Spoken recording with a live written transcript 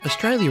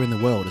Australia in the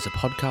World is a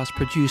podcast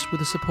produced with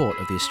the support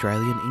of the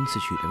Australian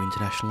Institute of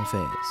International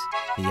Affairs.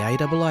 The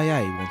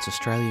AIIA wants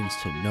Australians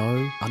to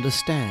know,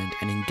 understand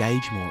and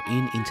engage more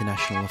in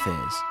international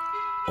affairs.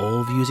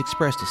 All views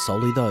expressed are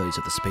solely those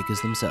of the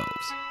speakers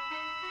themselves.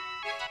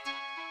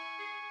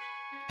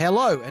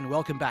 Hello and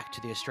welcome back to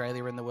the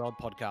Australia in the World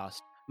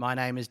podcast. My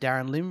name is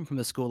Darren Lim from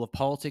the School of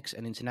Politics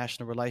and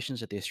International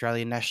Relations at the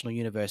Australian National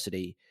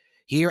University.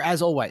 Here,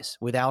 as always,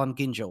 with Alan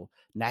Gyngell,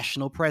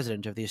 National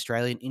President of the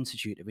Australian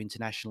Institute of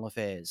International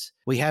Affairs.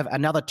 We have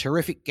another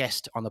terrific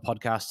guest on the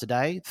podcast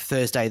today,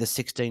 Thursday the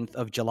 16th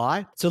of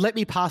July. So let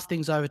me pass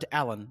things over to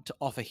Alan to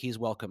offer his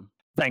welcome.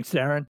 Thanks,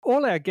 Darren.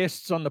 All our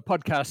guests on the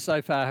podcast so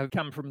far have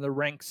come from the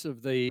ranks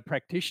of the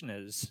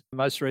practitioners.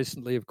 Most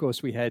recently, of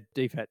course, we had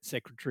DFAT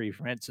Secretary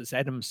Francis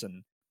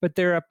Adamson. But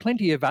there are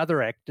plenty of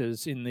other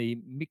actors in the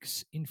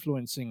mix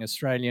influencing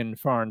Australian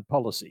foreign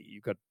policy.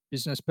 You've got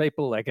business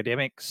people,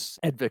 academics,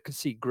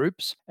 advocacy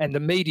groups, and the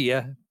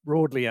media,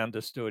 broadly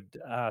understood,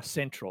 are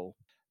central.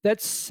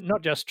 That's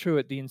not just true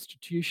at the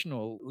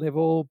institutional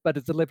level, but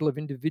at the level of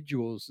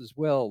individuals as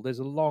well. There's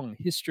a long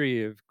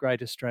history of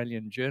great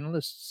Australian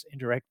journalists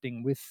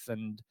interacting with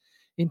and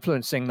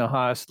influencing the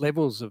highest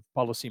levels of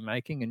policy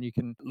making. And you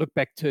can look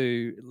back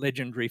to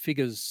legendary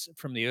figures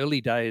from the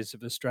early days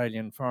of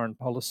Australian foreign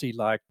policy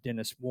like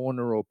Dennis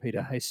Warner or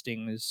Peter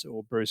Hastings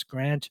or Bruce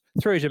Grant,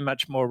 through to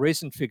much more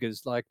recent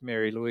figures like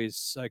Mary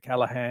Louise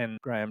O'Callaghan,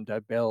 Graham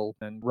Dobell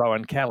and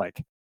Rowan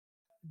Callick.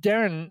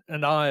 Darren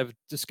and I have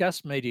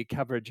discussed media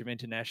coverage of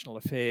international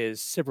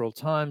affairs several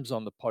times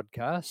on the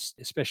podcast,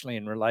 especially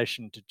in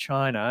relation to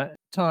China. At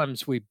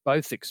times we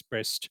both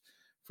expressed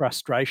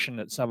frustration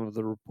at some of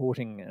the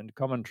reporting and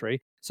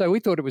commentary. So we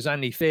thought it was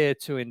only fair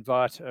to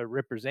invite a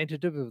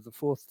representative of the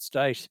fourth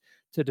estate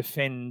to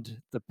defend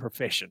the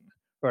profession,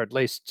 or at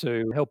least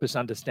to help us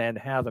understand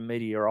how the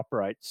media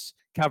operates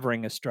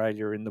covering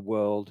Australia in the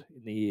world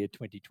in the year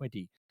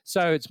 2020.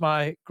 So it's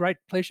my great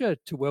pleasure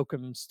to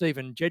welcome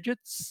Stephen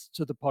Jedgetts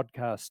to the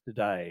podcast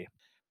today.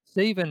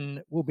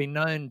 Stephen will be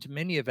known to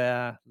many of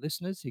our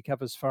listeners. He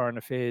covers foreign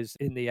affairs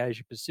in the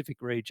Asia-Pacific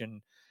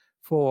region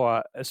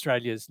for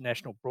Australia's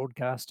national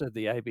broadcaster,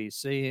 the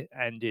ABC,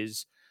 and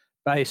is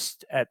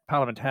based at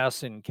Parliament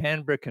House in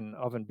Canberra, can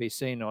often be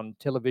seen on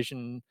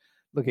television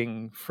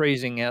looking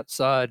freezing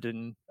outside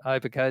in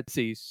overcoats.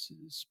 He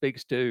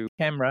speaks to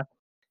camera.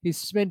 He's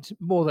spent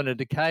more than a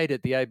decade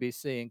at the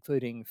ABC,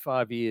 including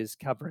 5 years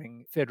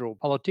covering federal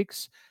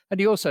politics. And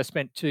he also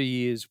spent 2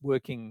 years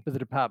working for the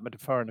Department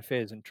of Foreign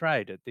Affairs and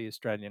Trade at the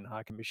Australian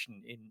High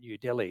Commission in New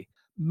Delhi.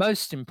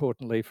 Most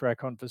importantly for our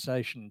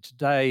conversation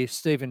today,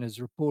 Stephen has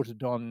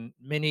reported on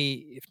many,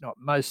 if not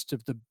most,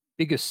 of the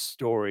biggest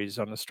stories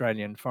on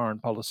Australian foreign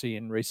policy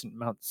in recent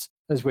months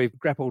as we've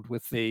grappled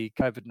with the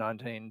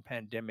COVID-19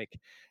 pandemic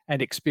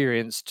and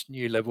experienced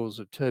new levels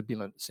of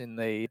turbulence in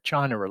the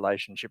China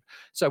relationship.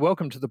 So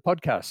welcome to the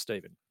podcast,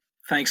 Stephen.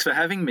 Thanks for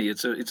having me.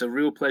 It's a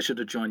real pleasure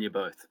to join you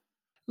both.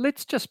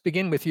 Let's just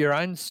begin with your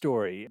own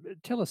story.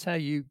 Tell us how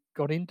you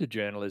got into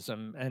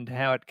journalism and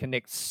how it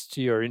connects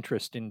to your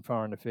interest in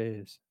foreign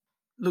affairs.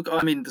 Look,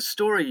 I mean, the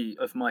story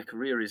of my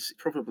career is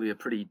probably a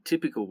pretty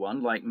typical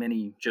one. Like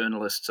many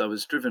journalists, I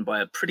was driven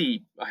by a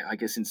pretty, I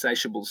guess,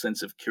 insatiable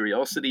sense of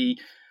curiosity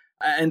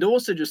and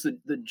also just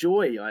the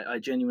joy I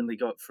genuinely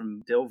got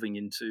from delving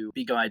into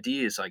big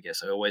ideas, I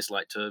guess. I always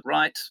like to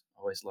write.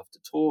 I always love to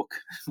talk,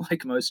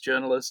 like most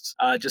journalists.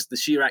 Just the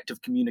sheer act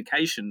of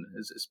communication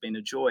has been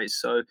a joy.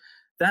 So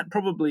that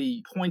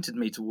probably pointed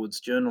me towards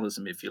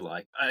journalism, if you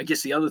like. I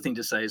guess the other thing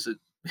to say is that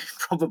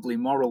probably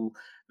moral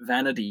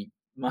vanity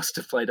must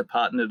have played a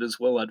part in it as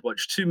well. I'd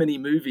watched too many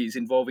movies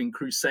involving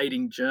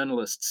crusading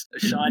journalists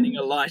shining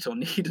a light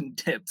on hidden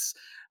depths.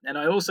 And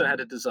I also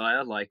had a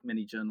desire, like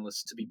many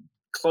journalists, to be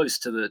close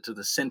to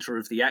the center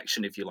of the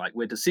action, if you like,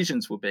 where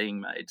decisions were being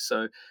made.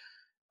 So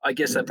I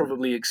guess that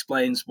probably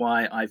explains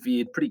why I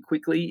veered pretty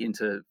quickly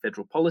into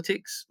federal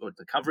politics or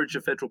the coverage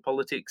of federal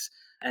politics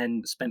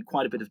and spent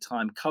quite a bit of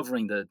time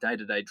covering the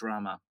day-to-day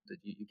drama that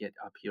you get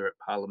up here at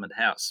Parliament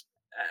House.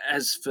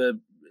 As for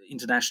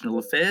international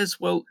affairs,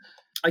 well,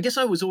 I guess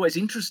I was always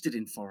interested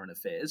in foreign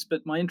affairs,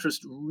 but my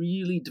interest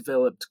really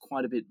developed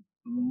quite a bit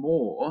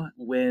more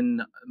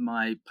when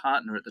my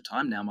partner at the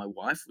time, now my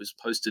wife, was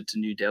posted to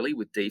New Delhi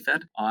with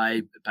DFAT.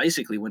 I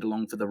basically went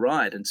along for the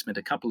ride and spent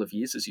a couple of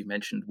years, as you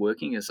mentioned,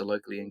 working as a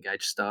locally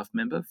engaged staff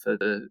member for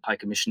the High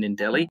Commission in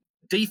Delhi.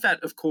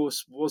 DFAT, of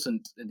course,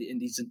 wasn't and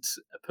isn't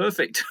a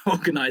perfect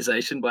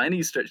organisation by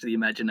any stretch of the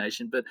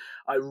imagination, but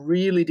I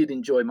really did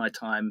enjoy my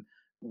time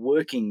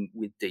working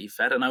with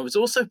DFAT, and I was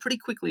also pretty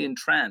quickly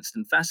entranced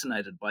and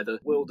fascinated by the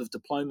world of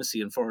diplomacy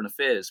and foreign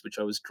affairs, which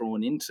I was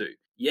drawn into.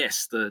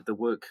 Yes, the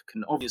work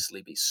can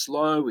obviously be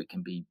slow, it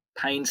can be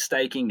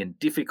painstaking and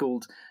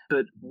difficult,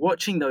 but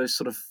watching those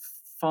sort of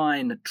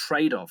fine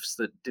trade-offs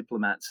that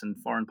diplomats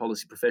and foreign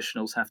policy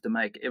professionals have to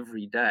make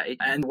every day,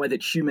 and the way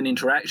that human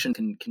interaction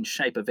can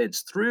shape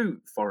events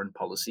through foreign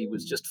policy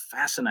was just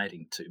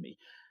fascinating to me.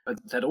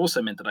 That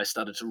also meant that I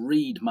started to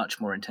read much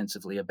more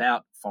intensively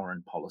about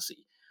foreign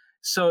policy.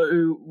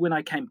 So when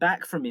I came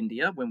back from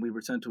India, when we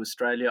returned to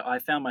Australia, I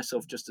found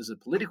myself just as a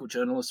political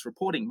journalist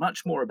reporting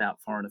much more about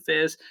foreign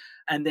affairs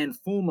and then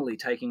formally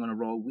taking on a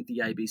role with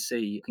the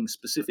ABC, looking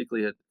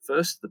specifically at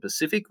first the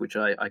Pacific, which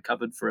I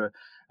covered for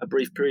a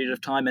brief period of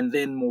time, and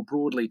then more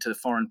broadly to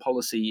foreign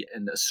policy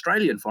and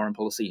Australian foreign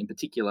policy in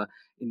particular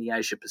in the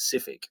Asia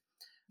Pacific.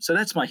 So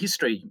that's my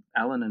history,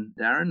 Alan and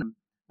Darren.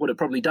 What it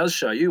probably does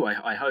show you,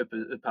 I hope,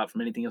 apart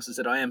from anything else, is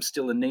that I am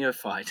still a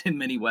neophyte in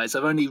many ways.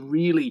 I've only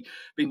really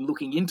been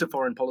looking into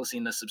foreign policy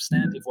in a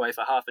substantive way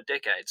for half a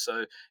decade.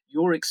 So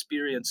your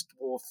experience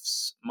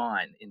dwarfs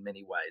mine in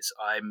many ways.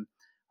 I'm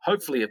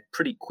hopefully a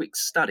pretty quick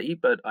study,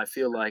 but I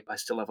feel like I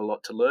still have a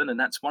lot to learn. And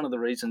that's one of the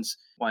reasons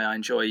why I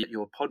enjoy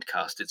your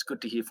podcast. It's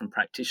good to hear from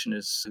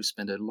practitioners who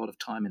spend a lot of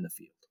time in the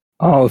field.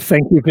 Oh,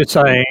 thank you for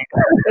saying.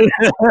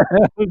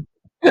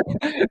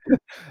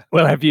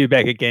 We'll have you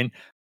back again.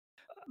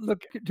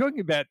 Look,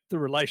 talking about the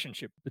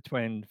relationship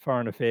between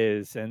foreign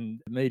affairs and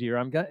the media,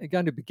 I'm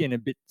going to begin a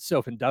bit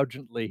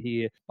self-indulgently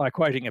here by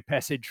quoting a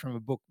passage from a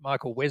book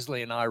Michael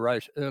Wesley and I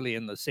wrote early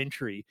in the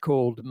century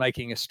called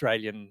Making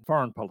Australian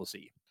Foreign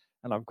Policy.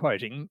 And I'm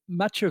quoting,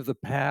 "Much of the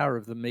power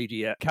of the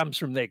media comes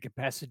from their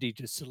capacity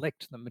to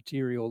select the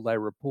material they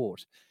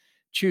report.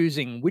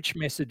 Choosing which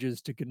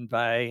messages to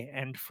convey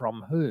and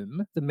from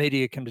whom, the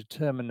media can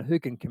determine who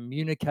can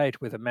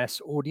communicate with a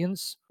mass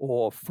audience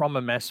or from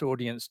a mass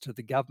audience to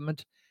the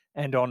government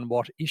and on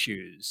what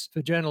issues.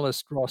 For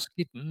journalist Ross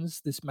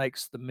Gittins, this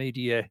makes the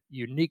media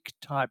unique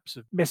types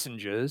of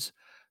messengers.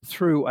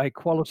 Through a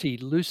quality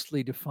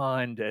loosely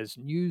defined as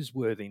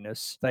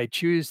newsworthiness, they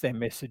choose their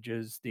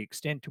messages, the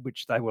extent to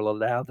which they will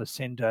allow the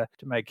sender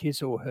to make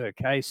his or her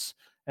case,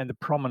 and the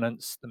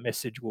prominence the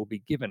message will be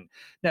given."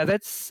 Now,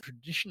 that's a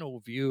traditional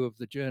view of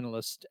the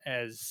journalist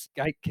as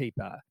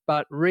gatekeeper.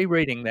 But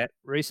rereading that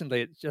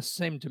recently, it just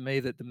seemed to me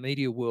that the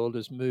media world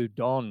has moved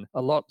on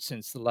a lot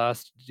since the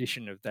last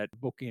edition of that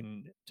book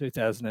in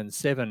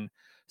 2007.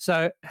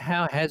 So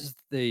how has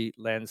the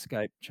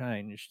landscape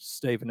changed,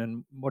 Stephen,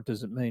 and what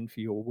does it mean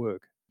for your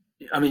work?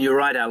 I mean, you're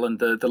right, Alan.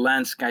 The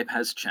landscape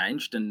has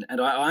changed, and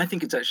I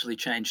think it's actually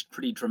changed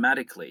pretty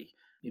dramatically.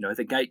 You know,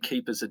 the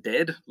gatekeepers are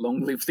dead.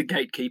 Long live the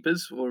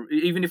gatekeepers. Or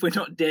even if we're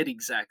not dead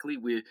exactly,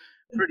 we're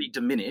pretty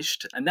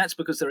diminished. And that's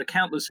because there are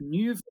countless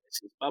new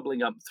voices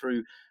bubbling up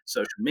through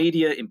social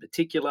media in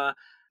particular.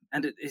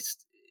 And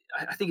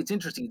I think it's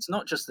interesting. It's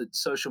not just that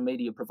social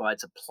media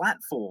provides a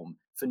platform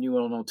for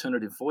new and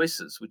alternative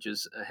voices, which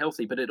is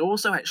healthy, but it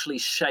also actually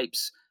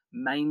shapes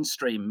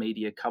mainstream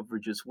media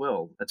coverage as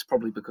well. That's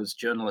probably because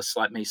journalists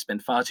like me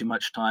spend far too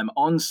much time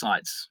on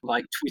sites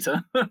like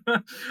Twitter,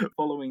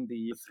 following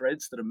the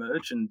threads that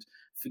emerge and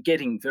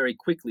forgetting very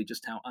quickly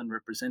just how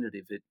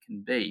unrepresentative it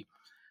can be.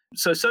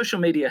 So social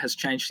media has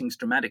changed things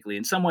dramatically.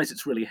 In some ways,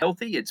 it's really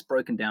healthy. It's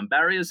broken down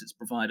barriers. It's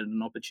provided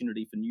an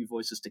opportunity for new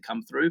voices to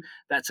come through.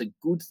 That's a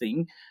good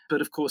thing. But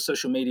of course,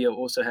 social media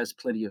also has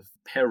plenty of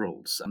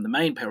perils. And the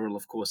main peril,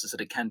 of course, is that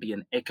it can be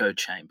an echo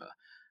chamber.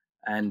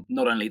 And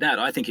not only that,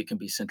 I think it can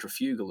be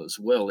centrifugal as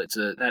well.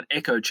 That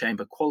echo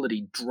chamber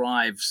quality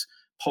drives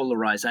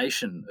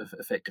polarization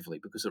effectively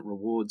because it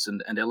rewards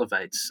and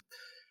elevates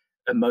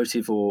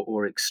emotive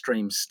or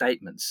extreme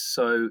statements.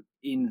 So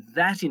in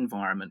that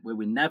environment where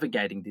we're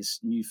navigating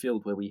this new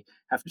field where we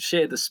have to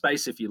share the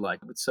space, if you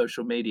like, with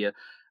social media,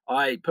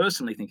 I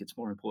personally think it's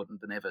more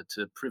important than ever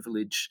to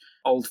privilege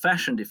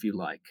old-fashioned, if you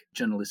like,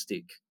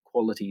 journalistic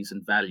qualities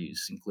and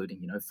values,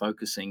 including,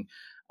 focusing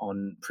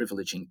on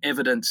privileging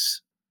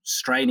evidence,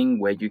 straining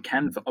where you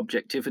can for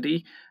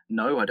objectivity.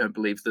 No, I don't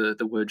believe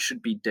the word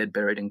should be dead,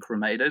 buried, and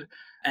cremated,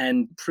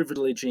 and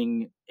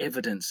privileging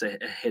evidence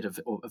ahead of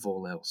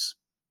all else.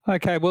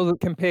 Okay, well,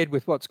 compared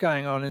with what's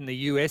going on in the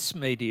US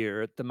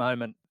media at the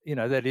moment,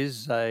 that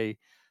is a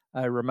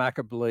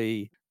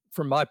remarkably,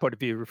 from my point of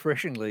view,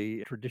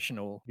 refreshingly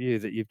traditional view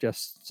that you've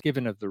just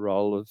given of the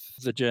role of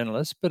the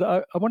journalist. But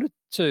I wanted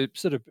to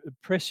sort of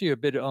press you a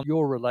bit on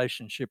your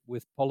relationship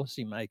with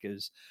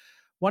policymakers.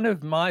 One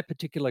of my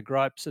particular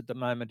gripes at the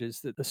moment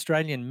is that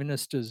Australian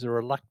ministers are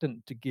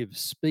reluctant to give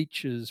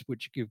speeches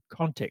which give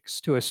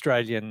context to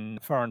Australian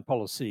foreign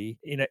policy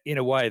in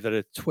a way that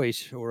a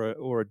tweet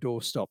or a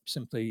doorstop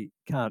simply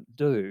can't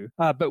do.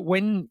 But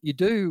when you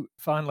do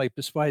finally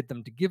persuade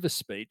them to give a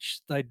speech,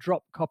 they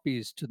drop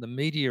copies to the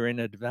media in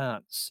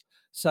advance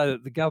so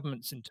that the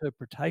government's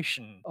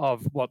interpretation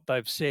of what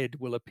they've said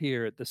will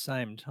appear at the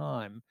same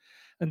time.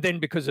 And then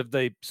because of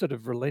the sort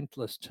of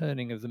relentless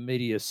turning of the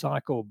media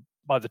cycle,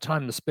 by the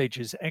time the speech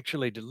is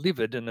actually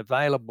delivered and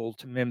available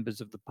to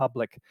members of the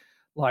public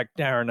like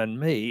Darren and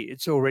me,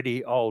 it's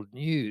already old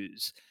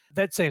news.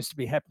 That seems to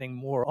be happening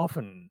more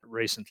often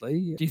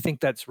recently. Do you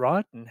think that's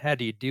right? And how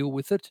do you deal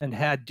with it? And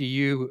how do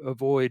you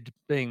avoid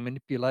being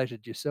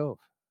manipulated yourself?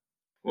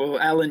 Well,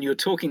 Alan, you're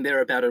talking there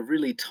about a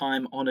really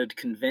time-honoured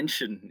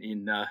convention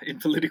in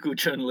political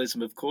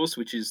journalism, of course,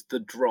 which is the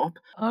drop.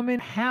 I mean,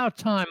 how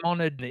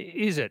time-honoured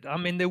is it? I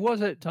mean, there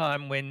was a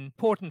time when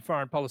important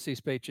foreign policy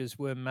speeches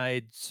were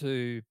made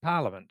to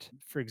Parliament,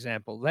 for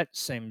example. That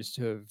seems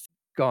to have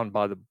gone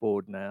by the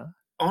board now.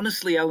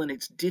 Honestly, Alan,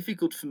 it's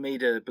difficult for me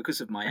to,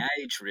 because of my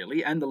age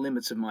really, and the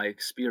limits of my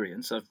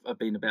experience. I've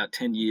been about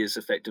 10 years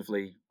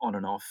effectively on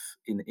and off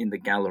in the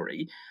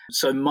gallery.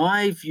 So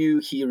my view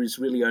here is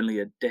really only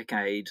a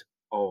decade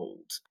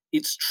old.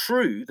 It's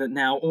true that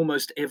now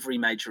almost every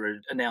major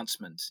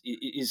announcement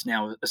is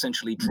now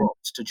essentially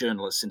dropped to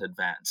journalists in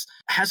advance.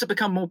 Has it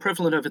become more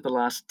prevalent over the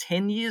last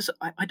 10 years?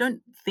 I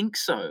don't think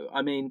so.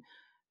 I mean,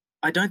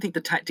 I don't think the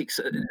tactics,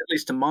 at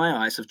least to my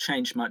eyes, have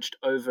changed much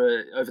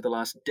over the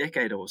last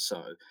decade or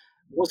so.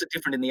 Was it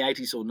different in the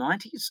 80s or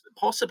 90s?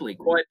 Possibly,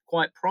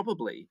 quite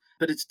probably.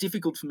 But it's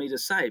difficult for me to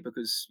say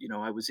because,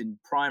 I was in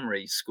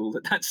primary school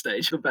at that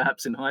stage, or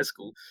perhaps in high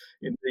school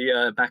in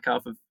the back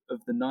half of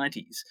the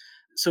 90s.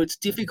 So it's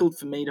difficult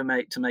for me to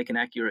make an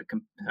accurate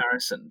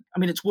comparison. I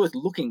mean, it's worth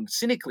looking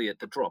cynically at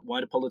the drop.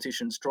 Why do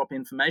politicians drop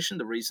information?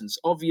 The reason's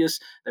obvious.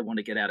 They want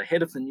to get out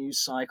ahead of the news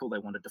cycle. They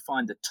want to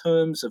define the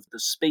terms of the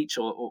speech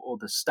or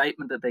the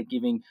statement that they're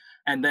giving.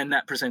 And then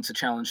that presents a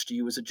challenge to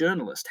you as a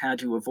journalist. How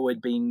do you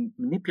avoid being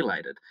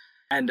manipulated?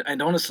 And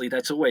honestly,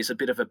 that's always a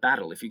bit of a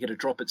battle. If you get a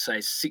drop at,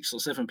 say, 6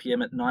 or 7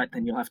 p.m. at night,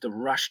 then you'll have to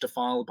rush to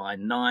file by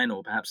 9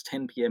 or perhaps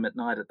 10 p.m. at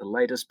night at the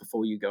latest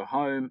before you go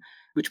home,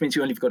 which means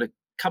you only got a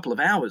couple of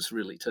hours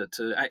really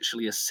to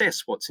actually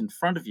assess what's in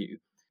front of you.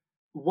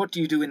 What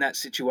do you do in that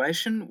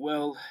situation?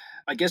 Well,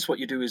 I guess what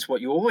you do is what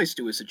you always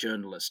do as a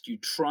journalist. You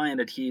try and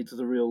adhere to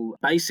the real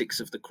basics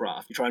of the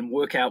craft. You try and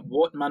work out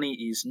what money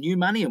is new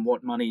money and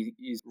what money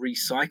is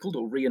recycled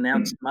or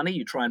re-announced money.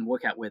 You try and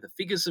work out where the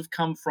figures have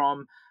come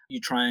from. You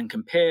try and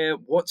compare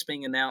what's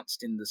being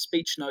announced in the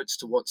speech notes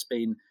to what's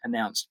been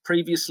announced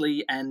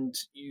previously, and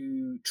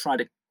you try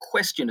to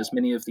question as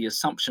many of the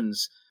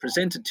assumptions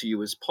presented to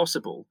you as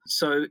possible.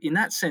 So in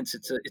that sense,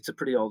 it's a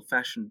pretty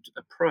old-fashioned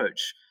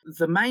approach.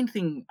 The main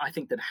thing I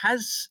think that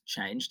has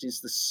changed is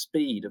the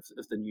speed of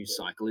the news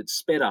cycle. It's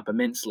sped up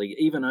immensely,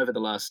 even over the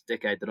last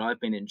decade that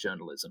I've been in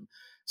journalism.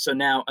 So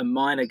now a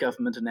minor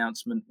government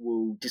announcement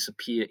will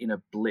disappear in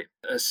a blip.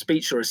 A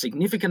speech or a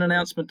significant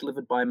announcement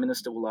delivered by a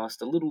minister will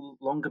last a little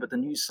longer, but the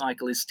news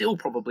cycle is still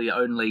probably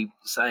only,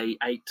 say,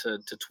 8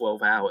 to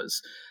 12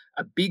 hours.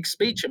 A big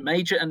speech, a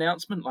major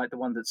announcement like the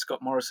one that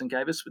Scott Morrison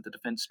gave us with the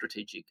Defence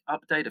Strategic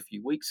Update a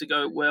few weeks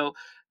ago, well,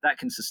 that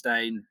can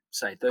sustain,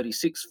 say,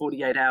 36,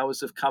 48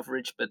 hours of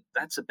coverage, but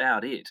that's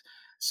about it.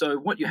 So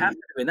what you have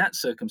to do in that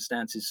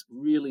circumstance is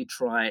really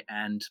try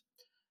and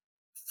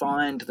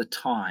find the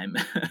time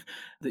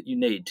that you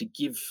need to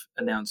give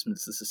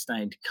announcements the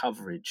sustained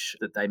coverage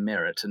that they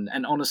merit.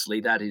 And honestly,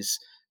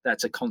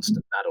 that's a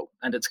constant battle,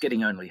 and it's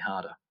getting only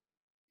harder.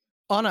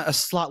 On a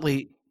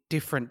slightly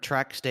different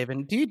track,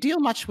 Stephen, do you deal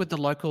much with the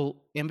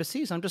local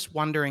embassies? I'm just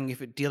wondering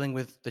if dealing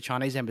with the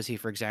Chinese embassy,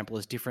 for example,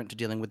 is different to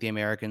dealing with the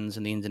Americans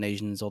and the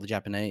Indonesians or the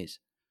Japanese.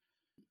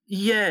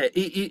 Yeah,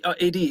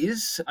 it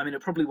is. I mean, it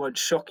probably won't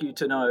shock you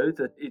to know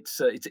that it's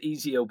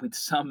easier with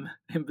some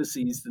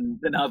embassies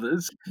than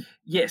others.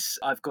 Yes,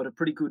 I've got a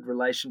pretty good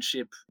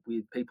relationship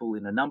with people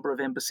in a number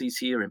of embassies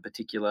here, in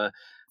particular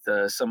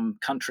some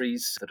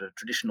countries that are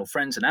traditional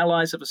friends and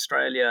allies of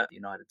Australia, the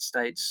United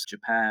States,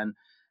 Japan,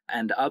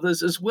 and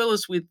others, as well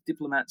as with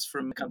diplomats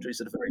from countries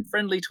that are very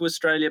friendly to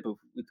Australia, but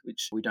with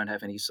which we don't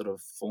have any sort of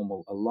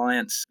formal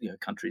alliance,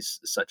 countries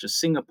such as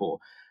Singapore.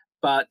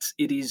 But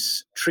it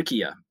is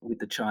trickier with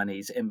the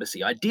Chinese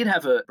embassy. I did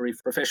have a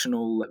brief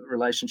professional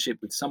relationship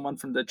with someone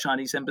from the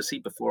Chinese embassy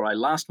before I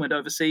last went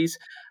overseas.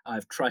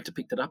 I've tried to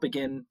pick that up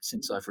again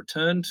since I've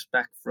returned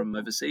back from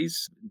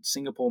overseas,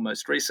 Singapore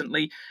most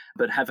recently,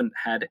 but haven't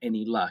had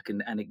any luck.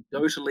 And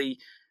anecdotally,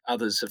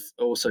 others have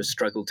also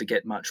struggled to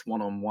get much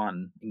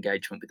one-on-one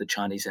engagement with the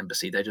Chinese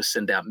embassy. They just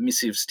send out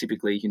missives,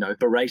 typically,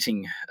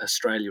 berating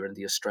Australia and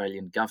the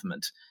Australian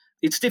government.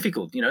 It's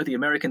difficult. The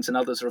Americans and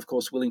others are, of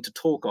course, willing to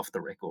talk off the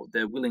record.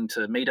 They're willing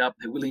to meet up.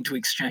 They're willing to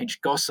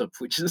exchange gossip,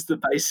 which is the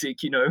basic,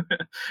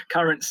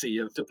 currency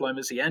of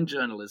diplomacy and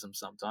journalism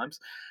sometimes.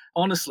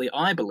 Honestly,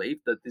 I believe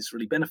that this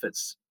really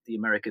benefits the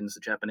Americans, the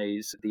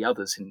Japanese, the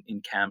others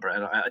in Canberra.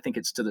 And I think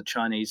it's to the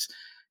Chinese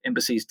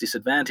embassy's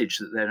disadvantage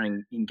that they're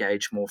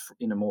engaged more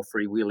in a more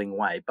freewheeling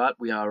way. But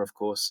we are, of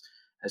course,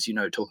 as you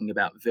know, talking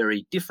about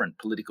very different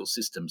political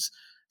systems.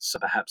 So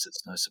perhaps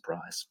it's no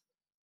surprise.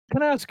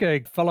 Can I ask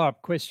a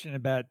follow-up question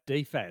about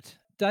DFAT?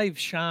 Dave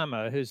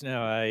Sharma, who's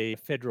now a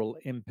federal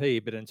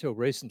MP, but until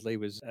recently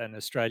was an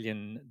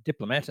Australian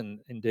diplomat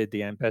and indeed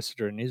the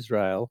ambassador in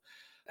Israel,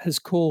 has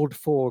called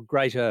for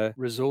greater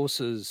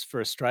resources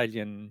for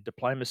Australian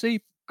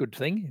diplomacy. Good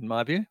thing, in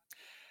my view.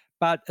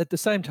 But at the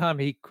same time,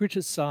 he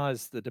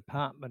criticised the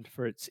department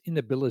for its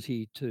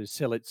inability to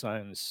sell its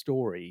own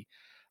story.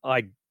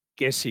 I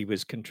guess he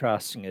was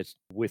contrasting it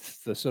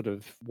with the sort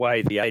of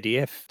way the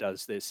ADF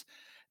does this.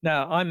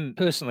 Now, I'm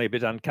personally a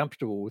bit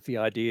uncomfortable with the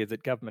idea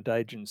that government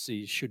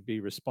agencies should be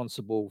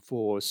responsible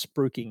for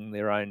spruiking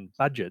their own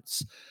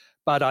budgets,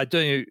 but I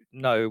do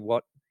know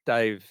what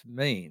Dave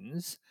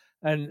means.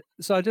 And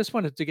so I just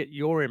wanted to get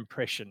your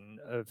impression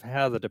of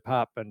how the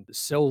department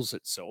sells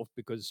itself,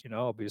 because,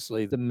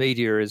 obviously the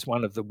media is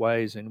one of the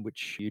ways in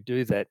which you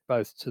do that,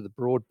 both to the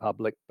broad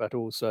public, but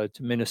also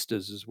to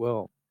ministers as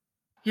well.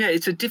 Yeah,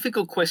 it's a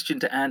difficult question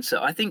to answer.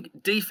 I think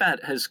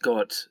DFAT has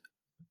got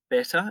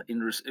better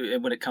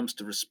when it comes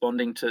to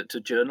responding to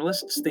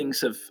journalists.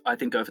 Things have, I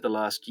think, over the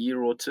last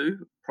year or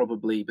two,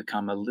 probably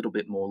become a little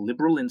bit more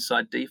liberal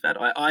inside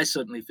DFAT. I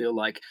certainly feel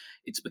like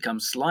it's become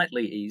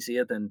slightly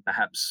easier than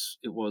perhaps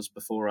it was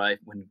before I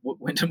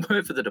went to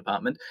work for the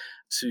department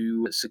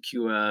to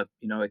secure,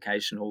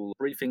 occasional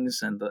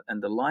briefings and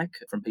the like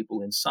from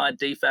people inside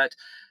DFAT.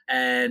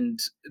 And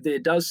there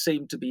does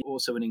seem to be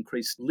also an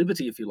increased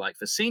liberty, if you like,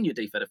 for senior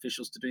DFAT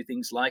officials to do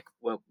things like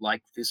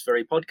this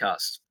very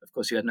podcast. Of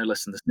course, you had no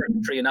less than the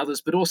secretary and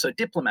others, but also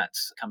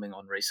diplomats coming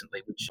on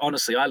recently, which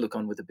honestly I look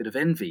on with a bit of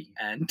envy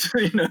and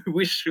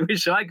wish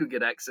I could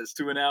get access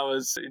to an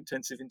hour's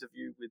intensive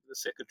interview with the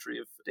secretary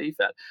of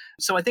DFAT.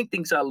 So I think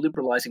things are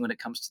liberalising when it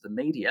comes to the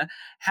media.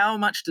 How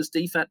much does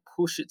DFAT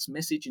push its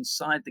message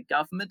inside the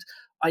government?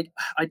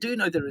 I do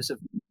know there is a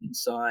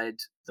inside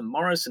the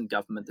Morrison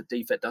government that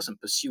DFAT doesn't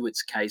pursue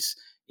its case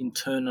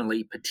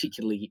internally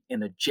particularly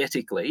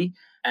energetically,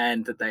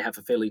 and that they have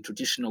a fairly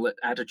traditional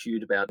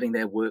attitude about letting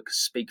their work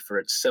speak for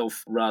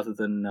itself rather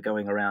than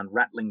going around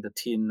rattling the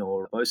tin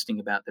or boasting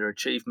about their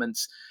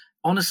achievements.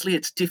 Honestly,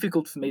 it's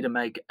difficult for me to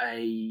make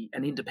an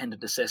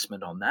independent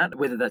assessment on that,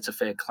 whether that's a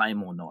fair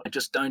claim or not. I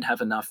just don't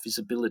have enough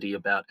visibility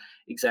about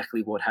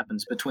exactly what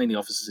happens between the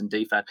offices in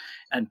DFAT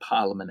and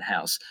Parliament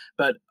House.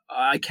 But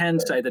I can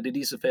say that it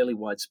is a fairly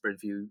widespread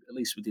view, at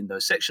least within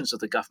those sections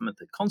of the government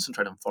that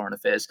concentrate on foreign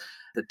affairs,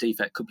 that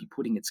DFAT could be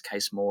putting its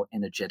case more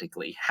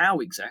energetically. How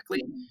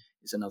exactly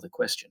is another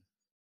question.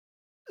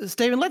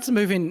 Stephen, let's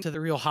move into the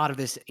real heart of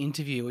this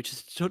interview, which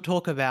is to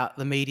talk about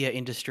the media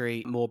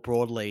industry more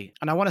broadly.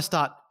 And I want to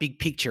start big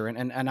picture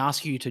and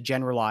ask you to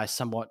generalize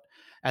somewhat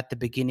at the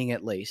beginning,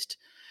 at least.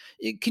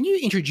 Can you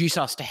introduce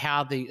us to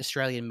how the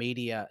Australian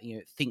media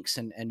thinks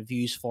and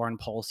views foreign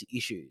policy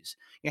issues?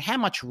 How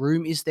much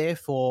room is there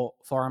for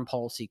foreign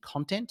policy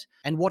content?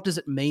 And what does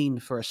it mean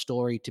for a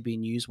story to be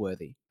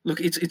newsworthy? Look,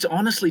 it's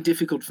honestly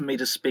difficult for me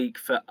to speak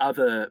for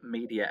other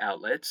media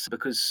outlets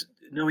because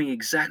knowing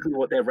exactly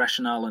what their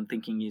rationale and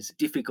thinking is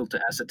difficult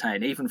to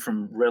ascertain, even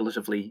from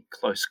relatively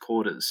close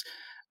quarters.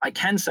 I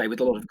can say with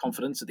a lot of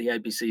confidence that the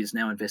ABC is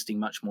now investing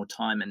much more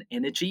time and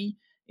energy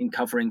in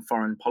covering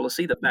foreign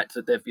policy. The fact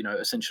that they've,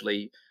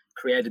 essentially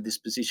created this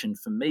position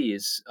for me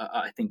is,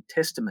 I think,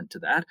 testament to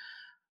that.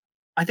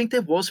 I think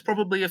there was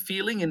probably a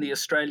feeling in the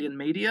Australian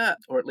media,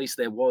 or at least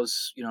there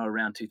was,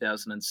 around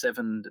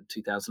 2007 to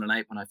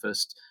 2008 when I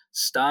first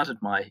started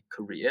my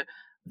career,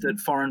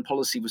 that foreign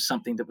policy was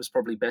something that was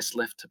probably best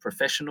left to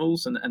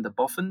professionals and the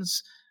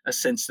boffins, a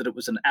sense that it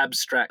was an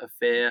abstract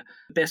affair,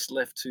 best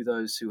left to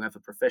those who have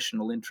a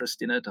professional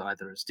interest in it,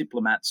 either as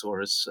diplomats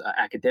or as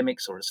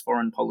academics or as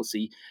foreign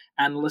policy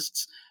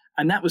analysts.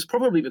 And that was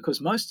probably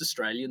because most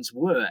Australians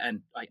were,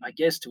 and I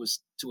guess to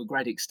a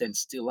great extent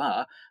still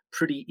are,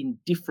 pretty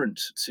indifferent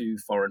to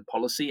foreign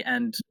policy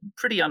and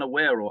pretty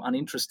unaware or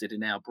uninterested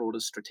in our broader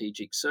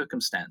strategic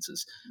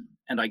circumstances.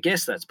 And I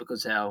guess that's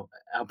because our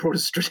broader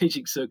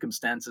strategic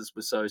circumstances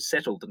were so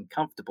settled and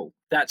comfortable.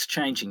 That's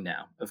changing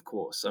now, of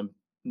course. I'm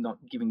not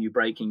giving you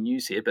breaking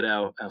news here, but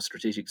our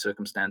strategic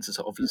circumstances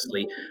are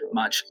obviously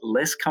much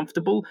less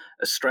comfortable.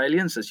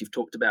 Australians, as you've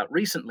talked about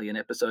recently in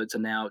episodes, are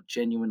now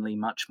genuinely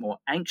much more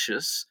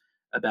anxious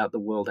about the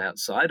world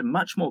outside,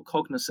 much more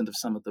cognizant of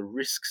some of the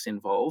risks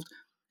involved.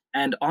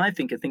 And I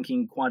think are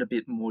thinking quite a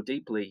bit more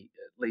deeply,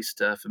 at least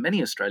for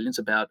many Australians,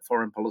 about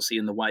foreign policy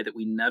and the way that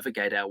we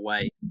navigate our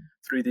way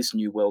through this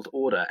new world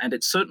order. And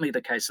it's certainly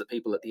the case that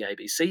people at the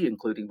ABC,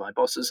 including my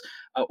bosses,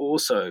 are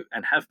also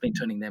and have been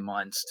turning their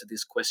minds to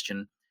this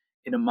question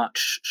in a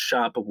much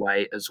sharper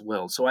way as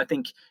well. So I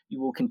think you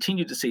will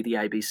continue to see the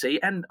ABC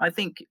and I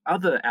think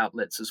other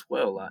outlets as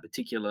well,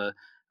 particular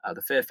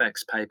the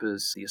Fairfax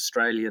papers, the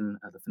Australian,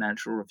 the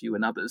Financial Review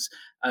and others,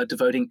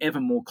 devoting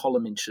ever more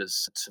column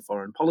inches to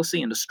foreign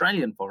policy and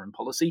Australian foreign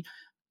policy,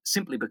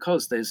 simply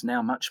because there's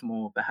now much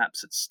more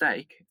perhaps at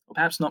stake, or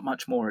perhaps not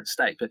much more at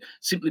stake, but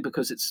simply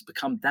because it's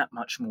become that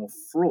much more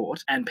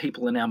fraught and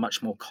people are now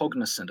much more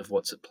cognizant of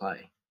what's at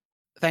play.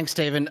 Thanks,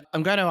 Stephen.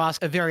 I'm going to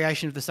ask a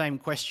variation of the same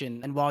question.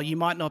 And while you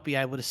might not be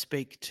able to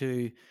speak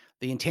to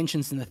the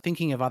intentions and the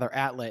thinking of other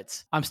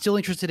outlets, I'm still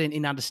interested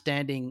in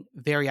understanding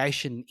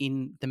variation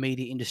in the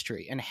media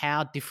industry and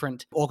how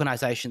different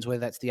organisations, whether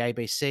that's the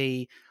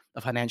ABC,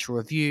 the Financial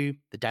Review,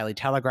 the Daily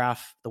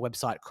Telegraph, the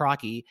website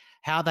Crikey,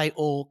 how they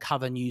all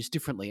cover news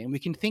differently. And we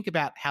can think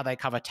about how they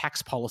cover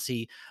tax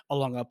policy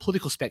along a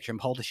political spectrum.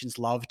 Politicians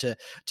love to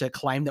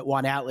claim that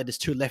one outlet is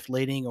too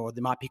left-leaning, or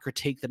there might be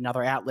critique that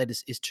another outlet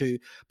is too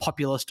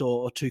populist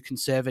or too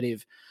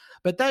conservative.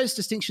 But those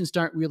distinctions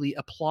don't really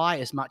apply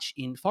as much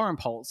in foreign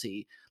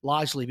policy,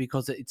 largely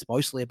because it's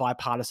mostly a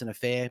bipartisan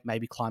affair,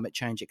 maybe climate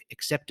change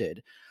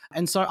accepted.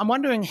 And so I'm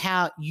wondering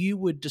how you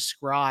would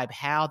describe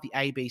how the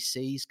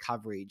ABC's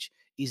coverage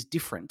is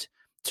different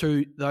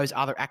to those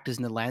other actors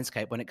in the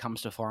landscape when it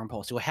comes to foreign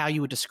policy, or how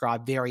you would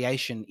describe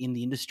variation in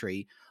the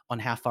industry on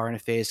how foreign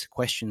affairs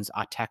questions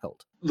are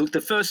tackled. Look, the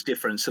first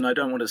difference, and I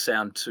don't want to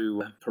sound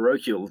too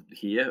parochial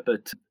here,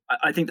 but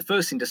I think the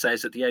first thing to say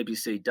is that the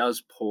ABC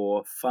does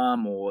pour far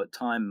more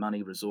time,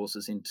 money,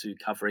 resources into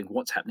covering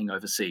what's happening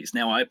overseas.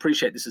 Now, I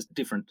appreciate this is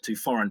different to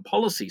foreign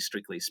policy,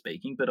 strictly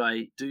speaking, but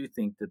I do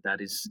think that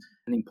that is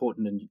an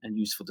important and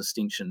useful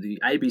distinction. The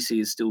ABC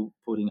is still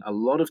putting a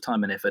lot of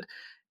time and effort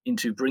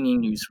into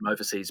bringing news from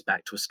overseas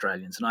back to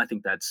Australians, and I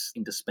think that's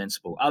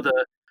indispensable.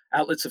 Other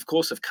outlets, of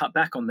course, have cut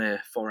back on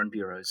their foreign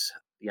bureaus.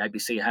 The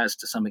ABC has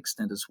to some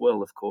extent as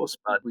well, of course,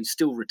 but we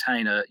still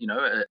retain a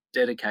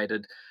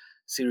dedicated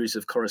series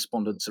of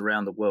correspondents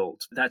around the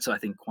world. That's, I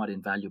think, quite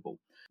invaluable.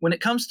 When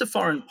it comes to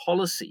foreign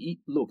policy,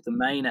 look, the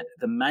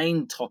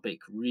main topic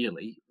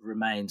really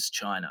remains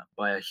China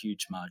by a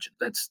huge margin.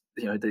 That's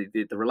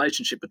the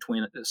relationship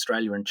between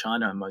Australia and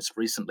China, and most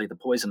recently the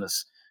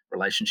poisonous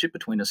relationship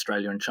between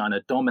Australia and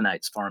China,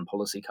 dominates foreign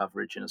policy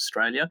coverage in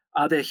Australia.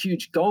 Are there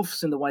huge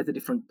gulfs in the way the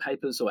different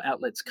papers or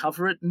outlets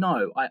cover it?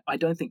 No, I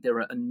don't think there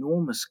are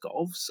enormous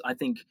gulfs. I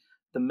think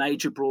the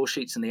major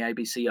broadsheets in the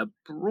ABC are,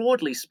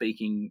 broadly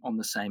speaking, on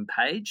the same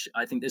page.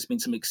 I think there's been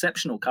some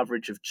exceptional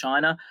coverage of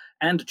China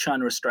and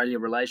China-Australia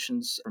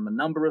relations from a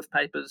number of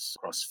papers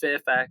across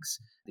Fairfax,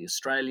 The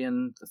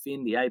Australian, The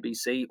Fin, the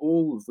ABC,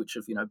 all of which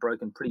have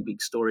broken pretty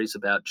big stories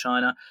about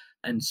China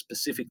and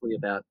specifically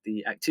about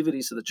the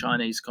activities of the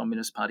Chinese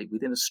Communist Party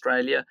within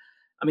Australia.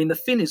 I mean, The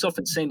Fin is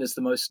often seen as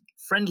the most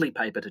friendly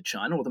paper to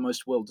China, or the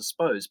most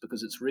well-disposed,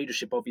 because its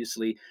readership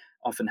obviously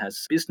often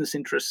has business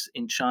interests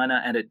in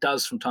China, and it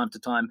does from time to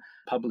time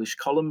publish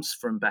columns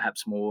from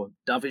perhaps more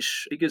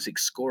dovish figures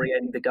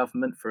excoriating the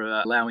government for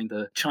allowing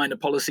the China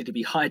policy to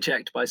be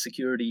hijacked by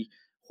security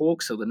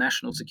hawks or the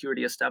national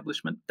security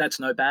establishment. That's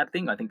no bad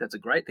thing. I think that's a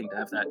great thing to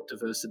have that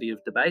diversity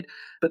of debate.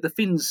 But The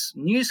Fin's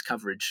news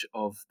coverage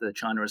of the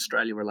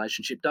China-Australia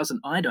relationship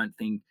doesn't, I don't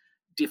think,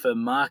 differ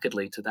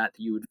markedly to that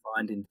you would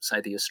find in,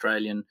 say, the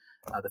Australian,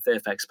 the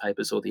Fairfax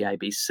papers or the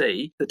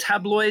ABC. The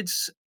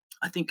tabloids,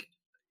 I think,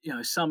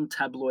 some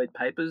tabloid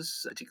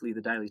papers, particularly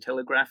the Daily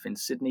Telegraph in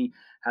Sydney,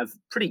 have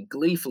pretty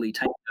gleefully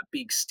taken a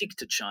big stick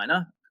to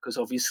China because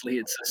obviously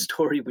it's a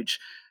story which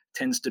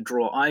tends to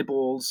draw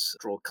eyeballs,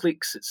 draw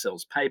clicks, it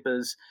sells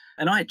papers.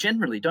 And I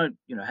generally don't,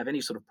 have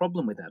any sort of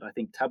problem with that. I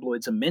think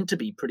tabloids are meant to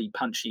be pretty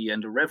punchy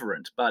and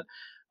irreverent, but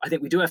I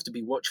think we do have to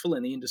be watchful,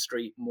 and the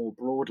industry more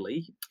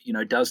broadly,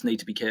 does need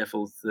to be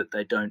careful that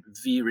they don't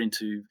veer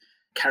into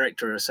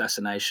character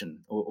assassination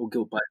or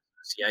guilt by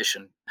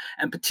association.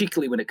 And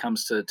particularly when it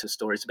comes to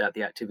stories about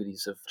the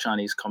activities of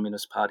Chinese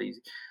Communist Party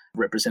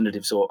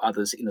representatives or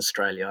others in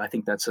Australia. I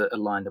think that's a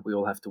line that we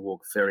all have to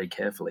walk very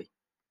carefully.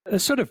 A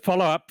sort of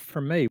follow-up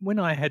from me. When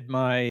I had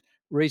my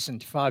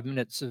recent 5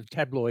 minutes of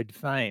tabloid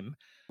fame,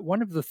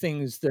 one of the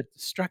things that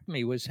struck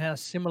me was how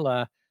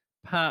similar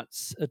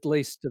parts, at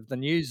least, of the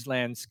news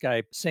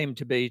landscape seem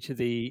to be to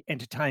the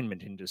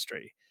entertainment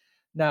industry.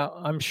 Now,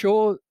 I'm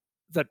sure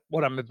that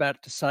what I'm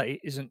about to say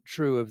isn't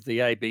true of the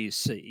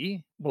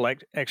ABC. Well,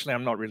 actually,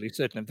 I'm not really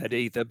certain of that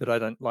either, but I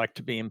don't like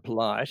to be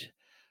impolite.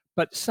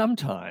 But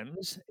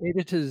sometimes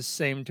editors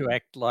seem to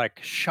act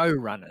like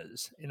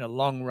showrunners in a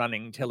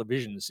long-running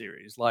television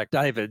series, like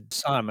David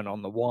Simon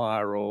on The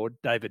Wire or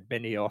David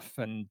Benioff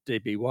and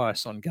D.B.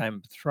 Weiss on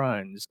Game of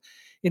Thrones.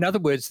 In other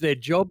words, their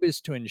job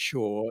is to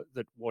ensure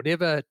that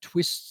whatever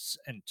twists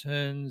and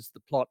turns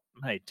the plot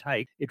may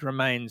take, it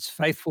remains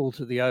faithful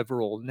to the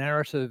overall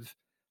narrative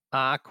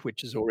arc, which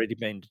has already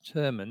been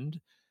determined,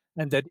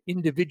 and that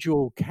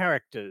individual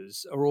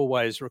characters are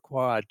always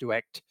required to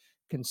act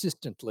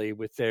consistently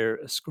with their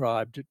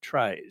ascribed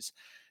traits.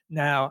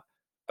 Now,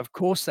 of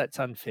course, that's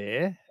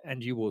unfair,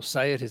 and you will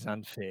say it is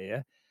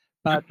unfair,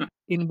 but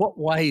in what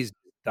ways is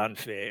it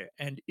unfair,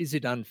 and is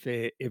it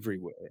unfair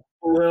everywhere?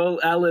 Well,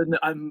 Alan,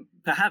 I'm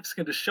perhaps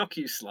going to shock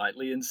you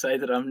slightly and say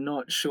that I'm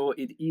not sure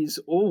it is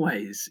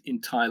always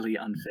entirely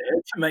unfair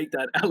to make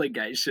that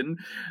allegation.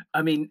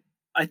 I mean,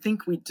 I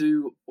think we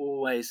do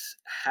always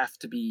have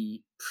to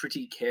be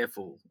pretty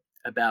careful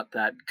about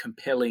that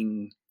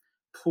compelling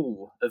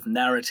pool of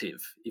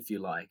narrative, if you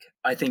like.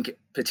 I think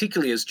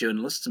particularly as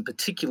journalists, and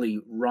particularly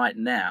right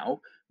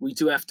now, we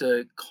do have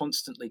to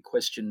constantly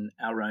question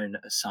our own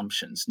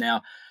assumptions.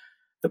 Now,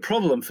 the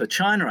problem for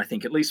China, I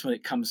think, at least when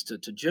it comes to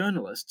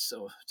journalists,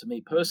 or to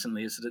me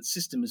personally, is that its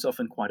system is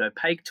often quite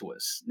opaque to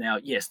us. Now,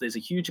 yes, there's a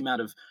huge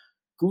amount of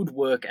good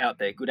work out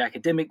there, good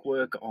academic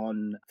work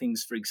on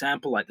things, for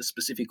example, like the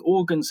specific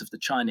organs of the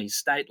Chinese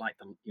state, like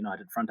the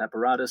United Front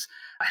apparatus,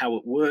 how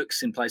it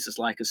works in places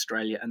like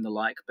Australia and the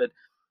like. But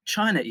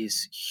China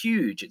is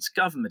huge. Its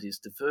government is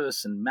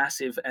diverse and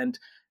massive, and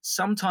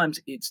sometimes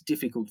it's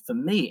difficult for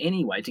me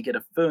anyway to get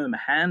a firm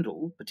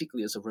handle,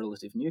 particularly as a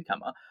relative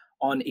newcomer,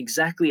 on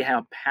exactly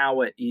how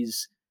power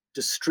is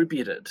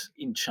distributed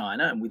in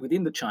China and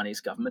within the Chinese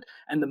government,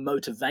 and the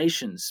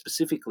motivations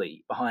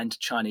specifically behind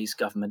Chinese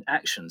government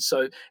actions.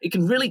 So it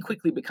can really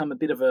quickly become a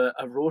bit of a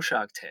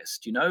Rorschach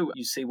test.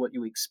 You see what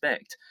you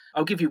expect.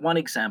 I'll give you one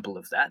example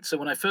of that. So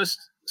when I first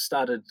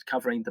started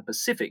covering the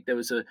Pacific, there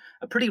was a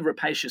pretty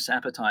rapacious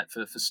appetite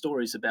for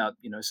stories about,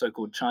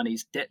 so-called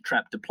Chinese debt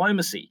trap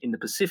diplomacy in the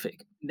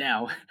Pacific.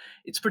 Now,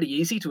 it's pretty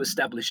easy to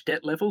establish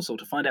debt levels or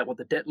to find out what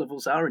the debt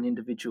levels are in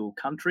individual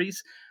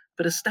countries.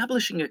 But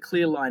establishing a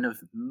clear line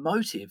of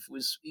motive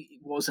was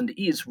and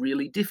is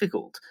really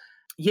difficult.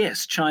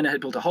 Yes, China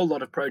had built a whole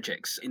lot of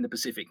projects in the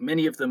Pacific.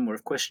 Many of them were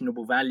of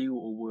questionable value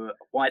or were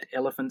white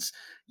elephants.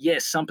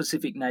 Yes, some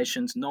Pacific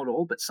nations, not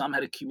all, but some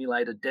had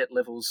accumulated debt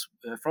levels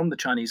from the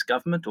Chinese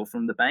government or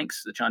from the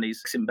banks, the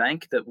Chinese Exim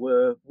Bank, that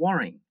were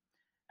worrying.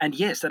 And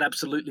yes, that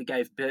absolutely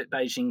gave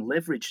Beijing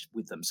leverage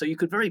with them. So you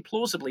could very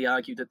plausibly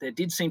argue that there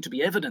did seem to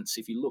be evidence,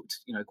 if you looked,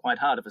 quite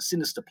hard, of a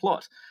sinister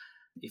plot,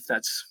 if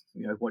that's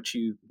what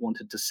you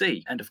wanted to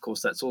see. And of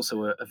course, that's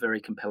also a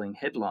very compelling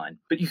headline.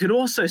 But you could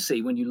also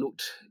see, when you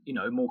looked,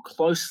 more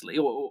closely,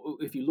 or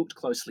if you looked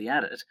closely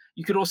at it,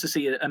 you could also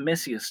see a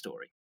messier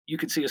story. You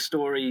could see a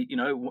story,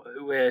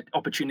 where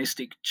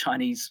opportunistic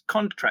Chinese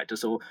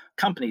contractors or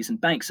companies and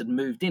banks had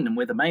moved in, and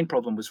where the main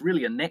problem was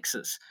really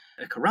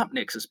a corrupt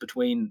nexus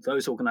between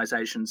those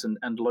organizations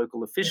and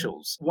local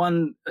officials.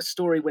 A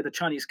story where the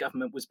Chinese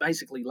government was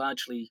basically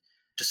largely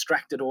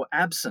distracted or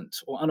absent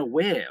or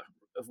unaware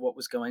of what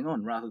was going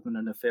on, rather than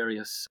a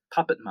nefarious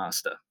puppet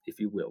master, if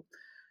you will.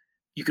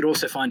 You could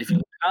also find, if you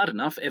look hard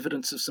enough,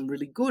 evidence of some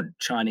really good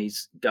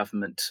Chinese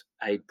government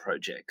aid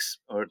projects,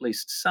 or at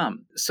least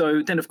some.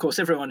 So then, of course,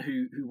 everyone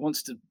who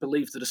wants to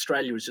believe that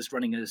Australia is just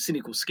running a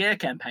cynical scare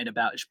campaign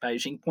about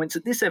Beijing points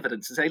at this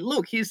evidence and say,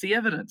 look, here's the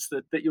evidence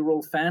that you're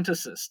all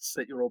fantasists,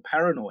 that you're all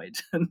paranoid,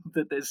 and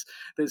that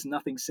there's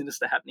nothing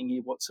sinister happening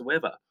here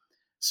whatsoever.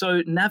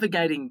 So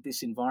navigating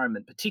this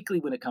environment,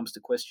 particularly when it comes to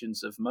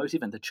questions of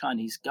motive and the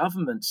Chinese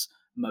government's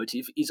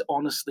motive, is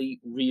honestly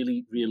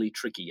really, really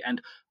tricky.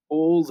 And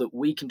all that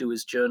we can do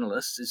as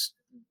journalists is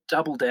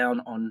double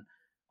down on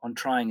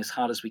trying as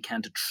hard as we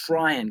can to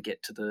try and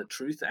get to the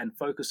truth and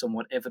focus on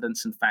what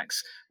evidence and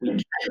facts we can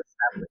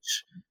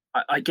establish.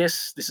 I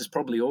guess this is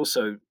probably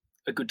also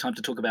a good time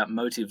to talk about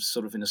motives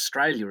sort of in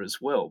Australia as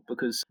well,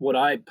 because what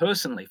I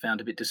personally found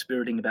a bit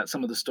dispiriting about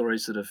some of the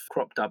stories that have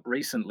cropped up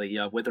recently,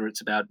 whether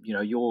it's about,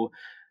 your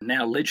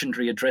now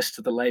legendary address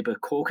to the Labor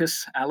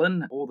caucus,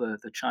 Alan, or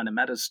the China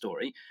Matters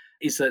story,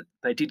 is that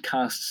they did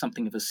cast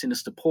something of a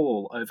sinister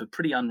pall over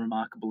pretty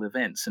unremarkable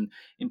events and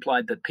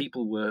implied that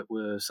people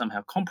were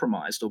somehow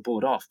compromised or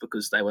bought off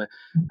because they were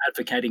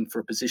advocating for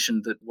a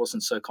position that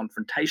wasn't so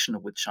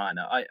confrontational with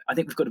China. I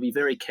think we've got to be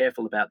very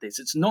careful about this.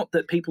 It's not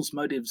that people's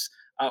motives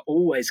are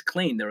always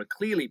clean. There are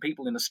clearly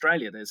people in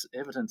Australia, there's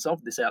evidence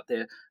of this out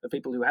there, of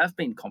people who have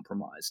been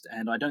compromised.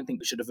 And I don't think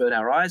we should avert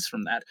our eyes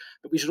from that,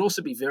 but we should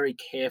also be very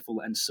careful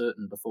and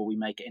certain before we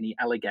make any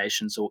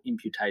allegations or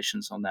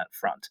imputations on that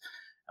front.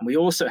 And we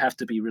also have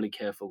to be really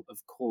careful,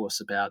 of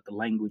course, about the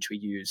language we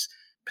use,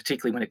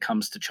 particularly when it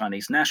comes to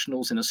Chinese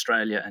nationals in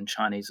Australia and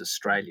Chinese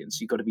Australians.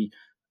 You've got to be,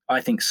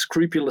 I think,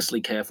 scrupulously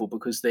careful,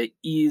 because there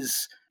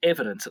is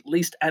evidence, at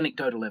least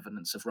anecdotal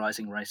evidence, of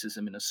rising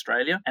racism in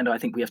Australia. And I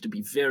think we have to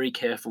be very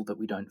careful that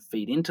we don't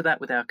feed into that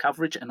with our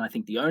coverage. And I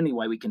think the only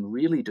way we can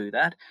really do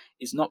that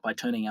is not by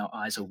turning our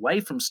eyes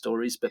away from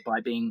stories, but by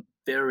being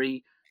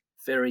very,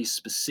 very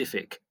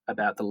specific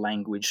about the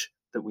language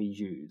that we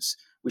use.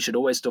 We should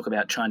always talk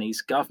about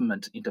Chinese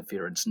government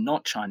interference,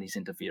 not Chinese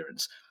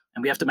interference.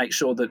 And we have to make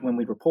sure that when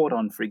we report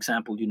on, for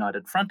example,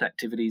 United Front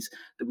activities,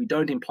 that we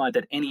don't imply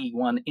that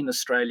anyone in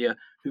Australia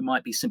who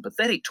might be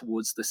sympathetic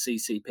towards the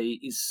CCP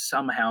is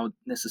somehow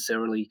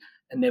necessarily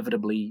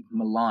inevitably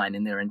malign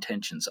in their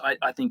intentions.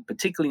 I think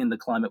particularly in the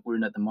climate we're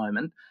in at the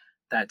moment,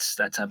 that's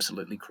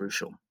absolutely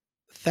crucial.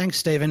 Thanks,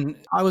 Stephen.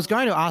 I was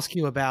going to ask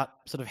you about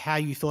sort of how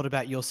you thought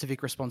about your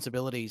civic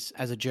responsibilities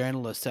as a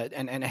journalist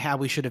and how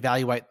we should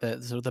evaluate the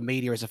sort of the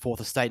media as a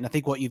fourth estate. And I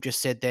think what you've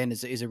just said then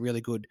is a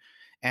really good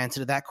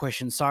answer to that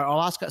question. So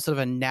I'll ask sort of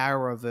a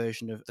narrower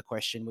version of the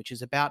question, which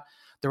is about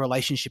the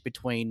relationship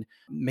between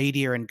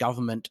media and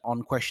government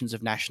on questions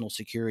of national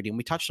security. And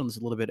we touched on this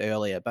a little bit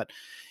earlier, but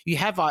you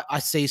have, I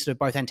see sort of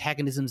both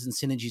antagonisms and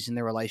synergies in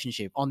their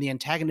relationship. On the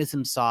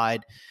antagonism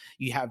side,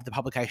 you have the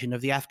publication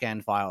of the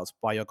Afghan files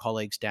by your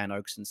colleagues Dan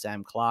Oakes and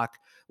Sam Clark,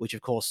 which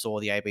of course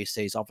saw the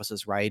ABC's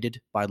offices raided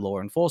by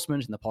law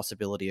enforcement and the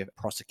possibility of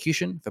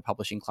prosecution for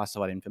publishing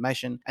classified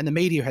information. And the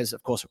media has,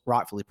 of course,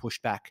 rightfully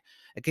pushed back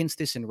against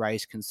this and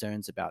raised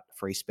concerns about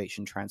free speech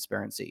and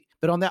transparency.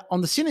 But on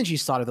the synergy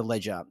side of the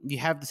ledger, you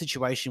have the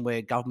situation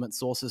where government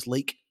sources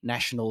leak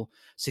national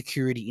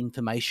security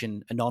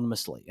information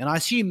anonymously. And I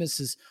assume this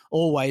is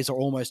always or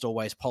almost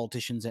always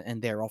politicians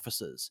and their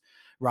officers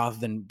rather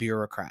than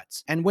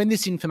bureaucrats. And when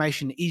this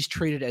information is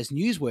treated as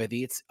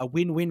newsworthy, it's a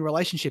win-win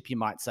relationship, you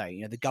might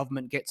say. The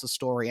government gets a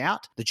story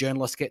out, the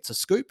journalist gets a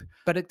scoop,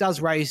 but it does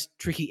raise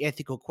tricky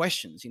ethical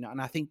questions,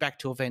 and I think back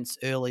to events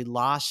early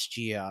last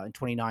year in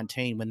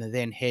 2019 when the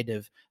then head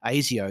of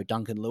ASIO,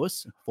 Duncan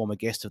Lewis, former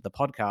guest of the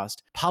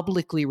podcast,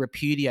 publicly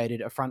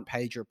repudiated a front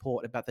page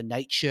report about the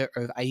nature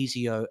of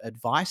ASIO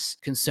advice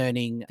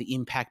concerning the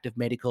impact of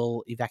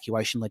medical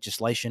evacuation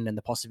legislation and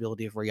the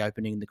possibility of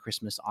reopening the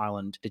Christmas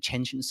Island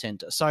detention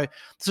centre. So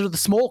sort of the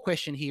small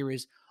question here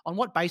is, on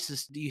what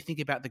basis do you think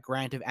about the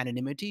grant of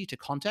anonymity to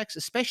contacts,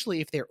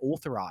 especially if they're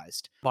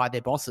authorised by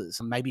their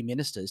bosses and maybe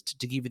ministers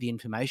to give you the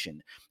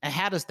information? And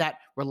how does that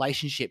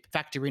relationship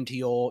factor into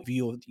your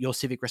view of your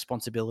civic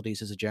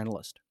responsibilities as a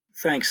journalist?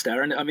 Thanks,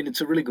 Darren. I mean,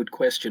 it's a really good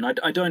question.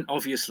 I don't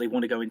obviously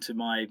want to go into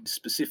my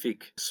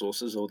specific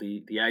sources or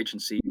the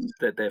agencies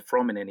that they're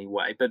from in any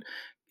way, but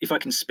if I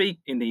can speak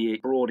in the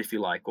broad, if you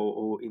like,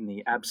 or in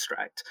the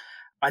abstract,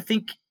 I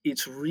think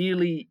it's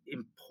really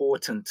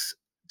important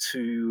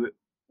to,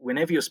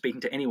 whenever you're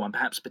speaking to anyone,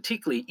 perhaps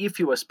particularly if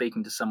you are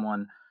speaking to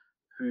someone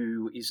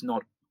who is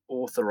not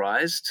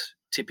authorized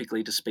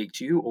typically to speak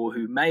to you, or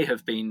who may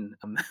have been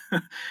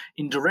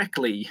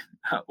indirectly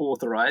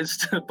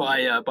authorized by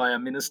a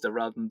minister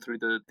rather than through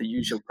the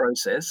usual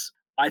process.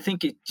 I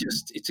think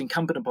it's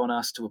incumbent upon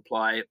us to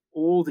apply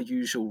all the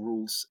usual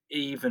rules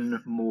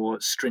even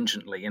more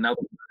stringently. In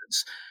other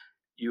words,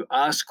 you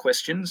ask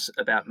questions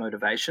about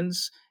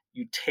motivations,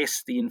 you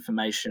test the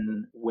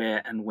information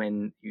where and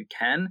when you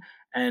can,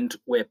 and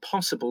where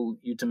possible,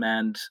 you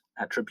demand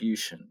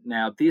attribution.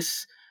 Now,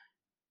 this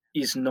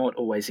is not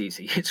always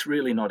easy. It's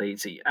really not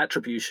easy.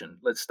 Attribution,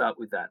 let's start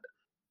with that.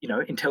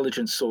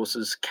 Intelligence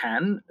sources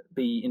can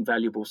be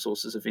invaluable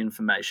sources of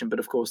information, but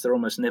of course, they're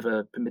almost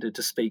never permitted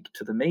to speak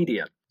to the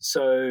media.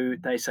 So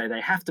they say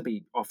they have to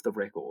be off the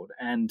record.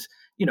 And,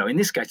 in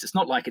this case, it's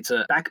not like it's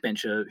a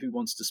backbencher who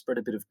wants to spread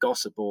a bit of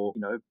gossip or,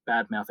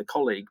 badmouth a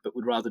colleague, but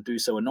would rather do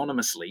so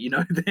anonymously.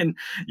 Then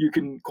you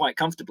can quite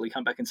comfortably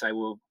come back and say,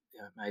 well,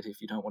 mate,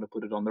 if you don't want to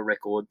put it on the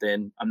record,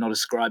 then I'm not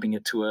ascribing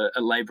it to a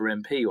Labor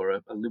MP or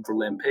a Liberal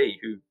MP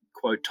who,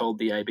 quote, told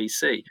the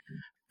ABC.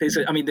 There's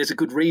a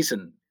good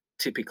reason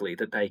typically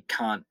that they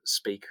can't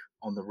speak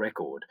on the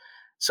record.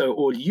 So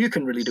all you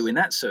can really do in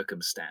that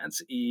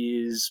circumstance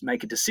is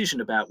make a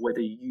decision about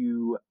whether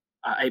you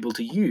are able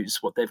to use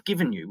what they've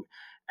given you.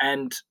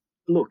 And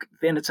look,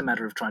 then it's a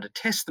matter of trying to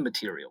test the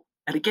material.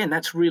 And again,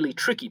 that's really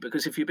tricky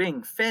because if you're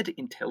being fed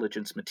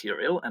intelligence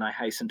material, and I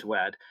hasten to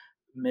add,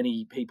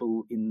 many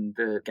people in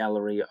the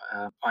gallery,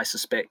 I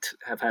suspect,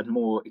 have had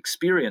more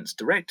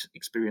direct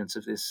experience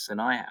of this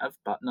than I have,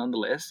 but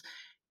nonetheless,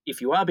 if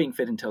you are being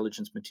fed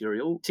intelligence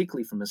material,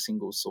 particularly from a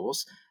single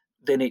source,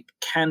 then it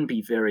can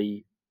be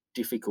very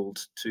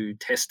difficult to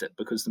test it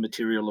because the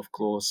material, of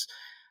course,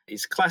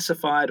 is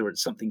classified or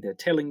it's something they're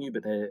telling you,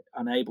 but they're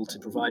unable to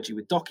provide you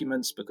with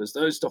documents because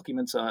those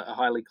documents are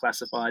highly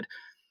classified.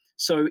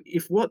 So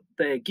if what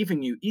they're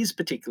giving you is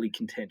particularly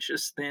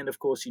contentious, then of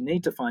course you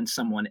need to find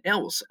someone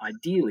else,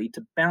 ideally,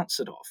 to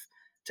bounce it off,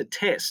 to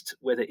test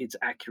whether it's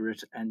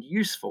accurate and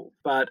useful.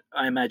 But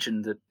I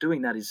imagine that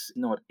doing that is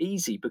not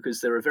easy because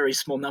there are very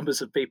small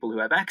numbers of people who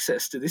have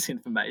access to this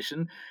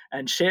information,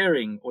 and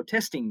sharing or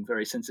testing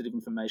very sensitive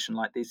information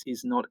like this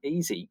is not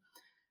easy.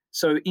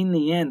 So in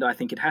the end, I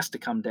think it has to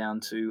come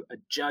down to a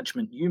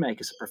judgment you make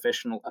as a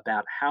professional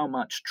about how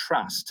much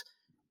trust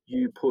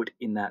you put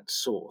in that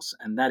source.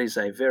 And that is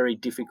a very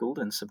difficult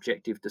and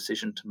subjective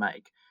decision to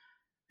make.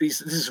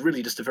 This is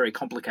really just a very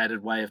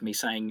complicated way of me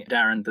saying,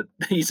 Darren, that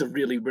these are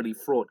really, really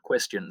fraught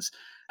questions.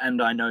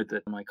 And I know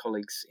that my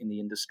colleagues in the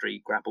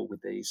industry grapple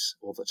with these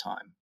all the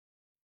time.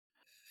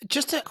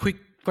 Just a quick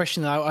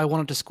question that I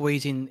wanted to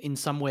squeeze in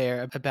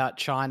somewhere about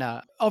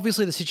China.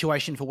 Obviously, the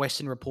situation for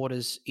Western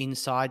reporters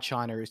inside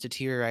China is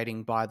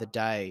deteriorating by the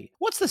day.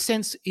 What's the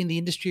sense in the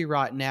industry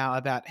right now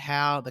about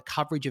how the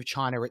coverage of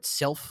China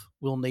itself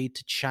will need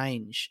to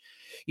change?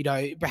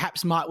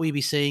 Perhaps might we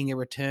be seeing a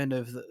return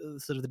of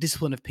the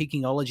discipline of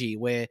Pekingology,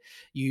 where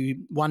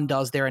one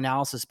does their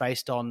analysis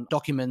based on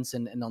documents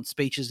and on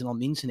speeches and on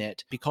the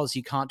internet because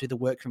you can't do the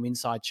work from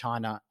inside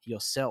China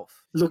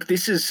yourself? Look,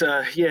 this is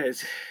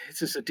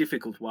it's a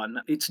difficult one.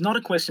 It's not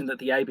a question that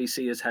the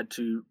ABC has had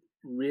to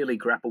really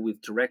grapple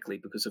with directly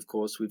because, of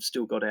course, we've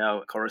still got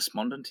our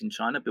correspondent in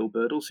China, Bill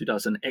Birtles, who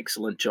does an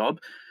excellent job.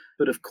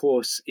 But of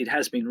course, it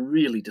has been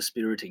really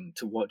dispiriting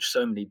to watch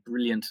so many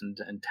brilliant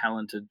and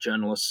talented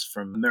journalists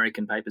from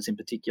American papers in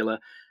particular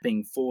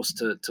being forced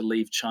to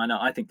leave China.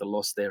 I think the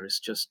loss there is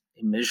just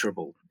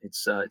immeasurable.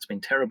 It's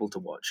been terrible to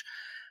watch.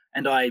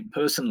 And I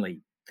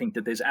personally think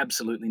that there's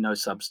absolutely no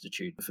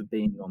substitute for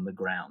being on the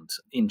ground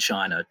in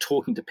China,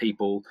 talking to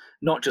people,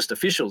 not just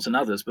officials and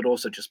others, but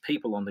also just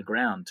people on the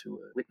ground who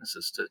are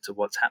witnesses to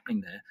what's happening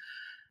there.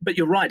 But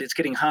you're right, it's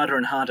getting harder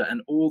and harder,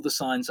 and all the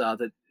signs are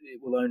that it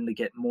will only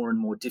get more and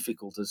more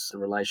difficult as the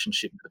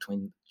relationship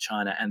between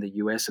China and the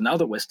US and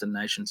other Western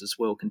nations as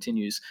well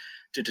continues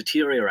to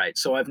deteriorate.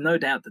 So I've no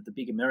doubt that the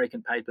big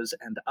American papers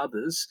and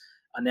others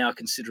are now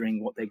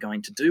considering what they're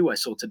going to do. I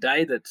saw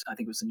today that I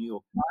think it was the New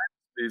York Times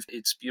moved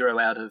its bureau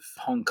out of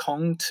Hong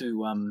Kong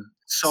to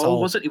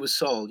Seoul, was it? It was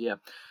Seoul, yeah.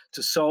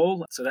 To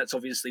Seoul. So that's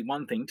obviously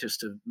one thing, just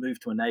to move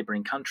to a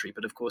neighboring country.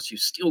 But of course, you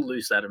still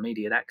lose that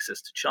immediate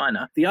access to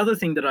China. The other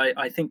thing that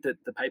I think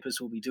that the papers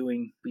will be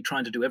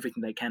trying to do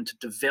everything they can to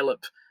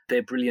develop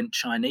their brilliant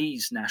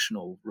Chinese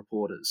national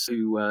reporters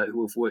who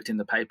have worked in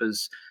the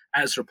papers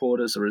as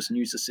reporters or as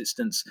news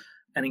assistants,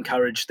 and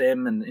encourage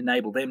them and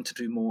enable them to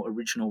do more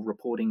original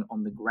reporting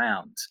on the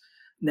ground.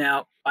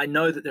 Now, I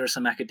know that there are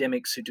some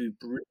academics who do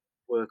brilliant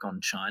work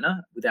on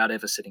China without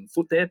ever setting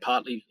foot there,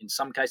 partly in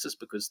some cases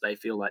because they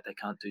feel like they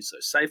can't do so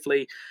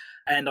safely.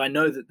 And I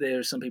know that there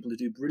are some people who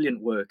do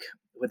brilliant work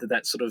whether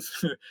that's sort of,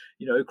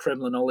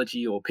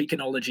 Kremlinology or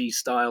Pekinology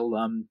style,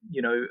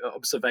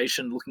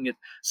 observation, looking at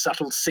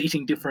subtle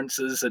seating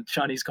differences at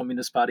Chinese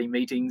Communist Party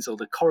meetings, or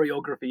the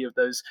choreography of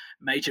those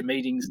major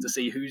meetings to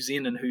see who's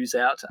in and who's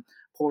out,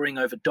 poring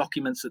over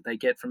documents that they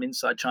get from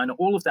inside China.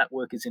 All of that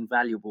work is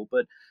invaluable.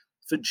 But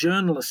for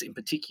journalists in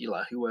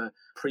particular who are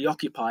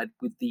preoccupied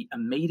with the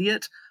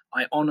immediate,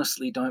 I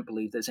honestly don't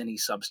believe there's any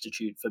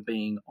substitute for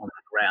being on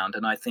the ground.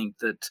 And I think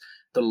that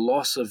the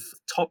loss of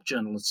top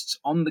journalists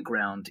on the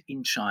ground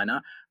in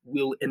China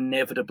will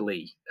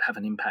inevitably have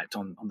an impact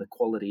on the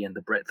quality and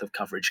the breadth of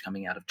coverage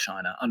coming out of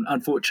China.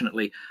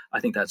 Unfortunately, I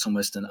think that's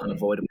almost an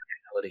unavoidable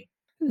reality.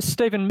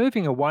 Stephen,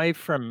 moving away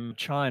from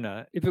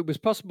China, if it was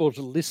possible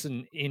to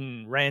listen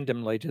in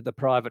randomly to the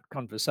private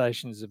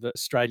conversations of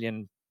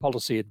Australian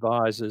policy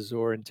advisors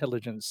or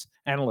intelligence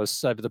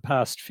analysts over the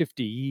past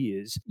 50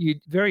 years,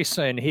 you'd very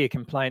soon hear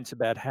complaints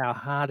about how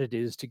hard it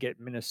is to get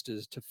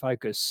ministers to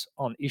focus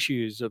on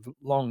issues of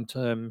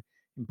long-term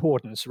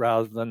importance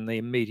rather than the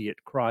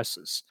immediate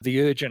crisis.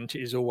 The urgent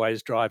is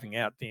always driving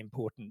out the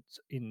important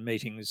in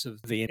meetings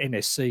of the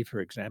NSC, for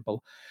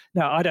example.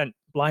 Now, I don't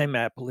blame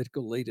our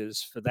political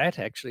leaders for that,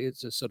 actually.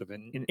 It's a sort of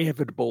an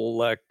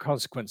inevitable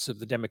consequence of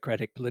the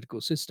democratic political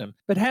system.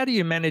 But how do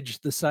you manage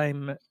the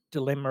same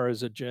dilemma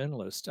as a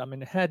journalist? I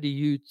mean, how do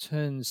you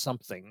turn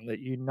something that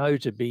you know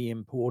to be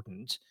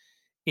important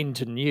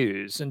into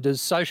news? And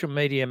does social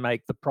media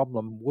make the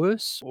problem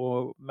worse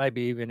or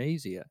maybe even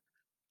easier?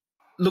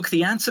 Look,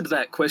 the answer to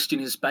that question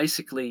is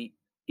basically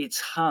it's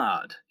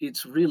hard.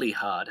 It's really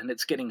hard, and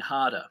it's getting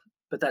harder.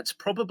 But that's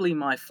probably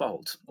my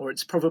fault, or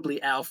it's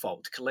probably our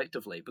fault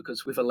collectively,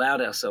 because we've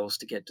allowed ourselves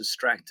to get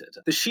distracted.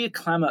 The sheer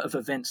clamour of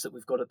events that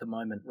we've got at the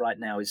moment right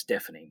now is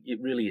deafening. It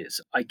really is.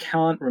 I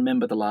can't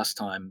remember the last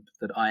time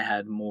that I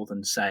had more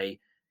than, say,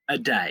 a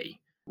day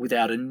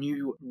without a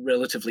new,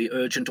 relatively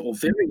urgent or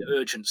very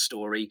urgent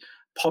story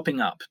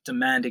popping up,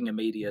 demanding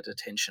immediate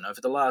attention.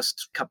 Over the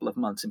last couple of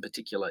months in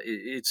particular,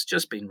 it's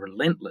just been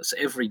relentless.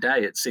 Every day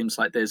it seems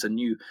like there's a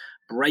new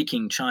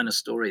breaking China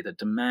story that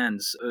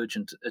demands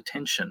urgent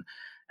attention.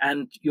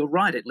 And you're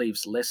right, it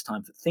leaves less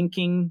time for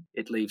thinking,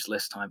 it leaves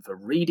less time for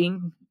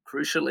reading,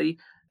 crucially,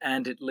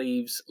 and it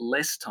leaves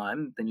less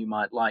time than you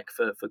might like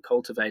for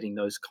cultivating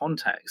those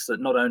contacts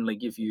that not only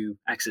give you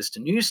access to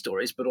news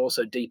stories, but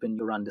also deepen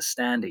your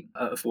understanding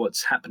of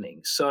what's happening.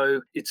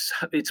 So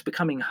it's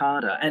becoming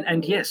harder.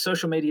 And yes,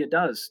 social media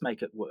does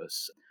make it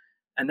worse.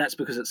 And that's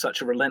because it's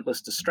such a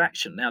relentless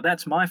distraction. Now,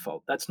 that's my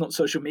fault. That's not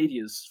social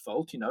media's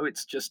fault.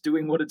 It's just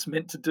doing what it's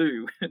meant to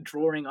do,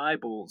 drawing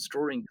eyeballs,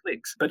 drawing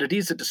clicks. But it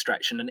is a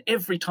distraction. And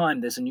every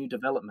time there's a new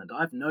development,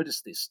 I've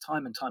noticed this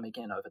time and time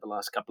again over the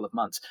last couple of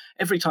months.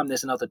 Every time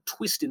there's another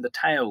twist in the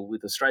tail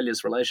with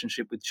Australia's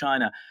relationship with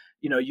China,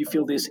 you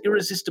feel this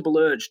irresistible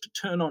urge to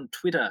turn on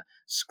Twitter,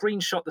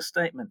 screenshot the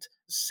statement,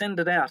 send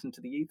it out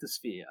into the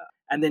ethosphere.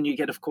 And then you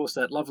get, of course,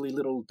 that lovely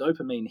little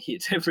dopamine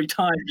hit every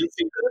time you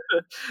see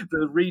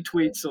the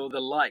retweets or the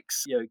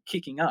likes,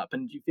 kicking up.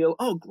 And you feel,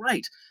 oh,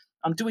 great,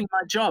 I'm doing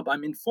my job.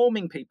 I'm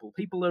informing people.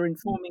 People are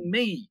informing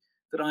me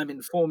that I'm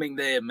informing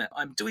them.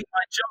 I'm doing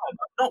my job.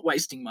 I'm not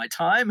wasting my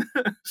time.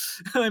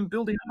 I'm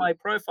building my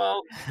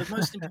profile. But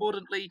most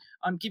importantly,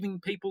 I'm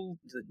giving people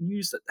the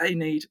news that they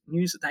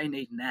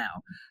need now.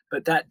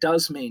 But that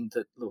does mean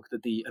that, look,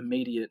 that the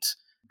immediate,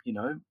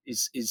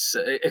 is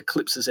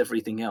eclipses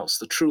everything else.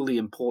 The truly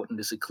important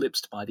is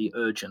eclipsed by the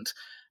urgent.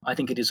 I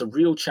think it is a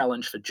real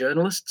challenge for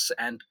journalists,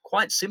 and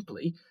quite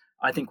simply,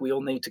 I think we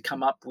all need to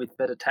come up with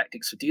better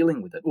tactics for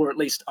dealing with it, or at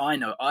least I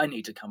know I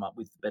need to come up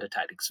with better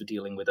tactics for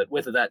dealing with it,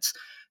 whether that's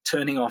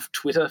turning off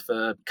Twitter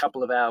for a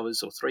couple of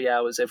hours or 3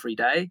 hours every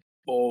day,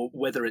 or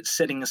whether it's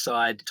setting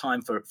aside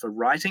time for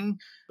writing.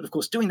 But of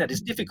course, doing that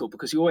is difficult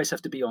because you always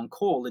have to be on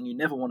call, and you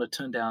never want to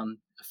turn down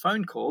a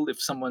phone call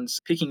if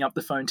someone's picking up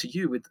the phone to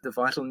you with the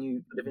vital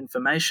new bit of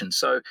information.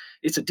 So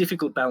it's a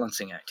difficult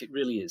balancing act. It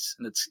really is,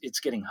 and it's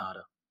getting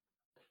harder.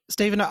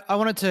 Stephen, I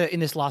wanted to,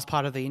 in this last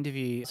part of the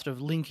interview, sort of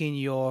link in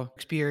your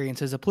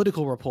experience as a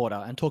political reporter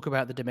and talk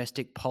about the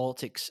domestic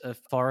politics of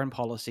foreign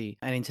policy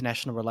and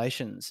international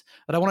relations.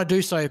 But I want to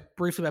do so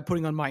briefly by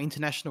putting on my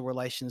international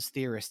relations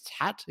theorist's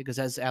hat, because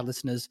as our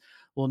listeners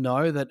will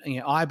know, that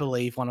I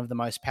believe one of the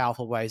most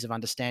powerful ways of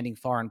understanding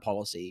foreign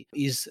policy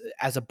is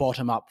as a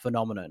bottom-up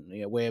phenomenon,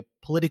 where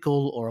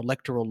political or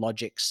electoral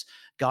logics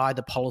guide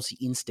the policy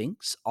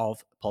instincts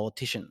of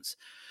politicians.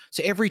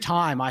 So every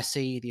time I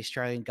see the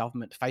Australian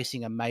government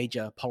facing a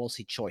major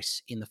policy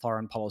choice in the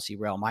foreign policy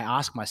realm, I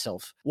ask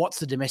myself, what's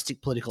the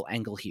domestic political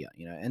angle here?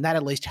 And that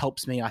at least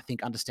helps me, I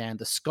think, understand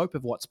the scope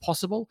of what's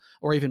possible,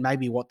 or even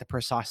maybe what the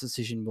precise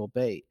decision will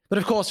be. But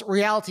of course,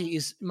 reality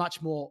is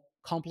much more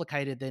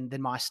complicated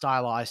than my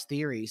stylized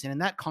theories. And in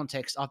that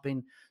context, I've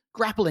been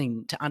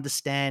grappling to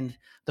understand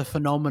the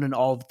phenomenon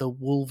of the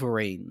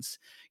Wolverines.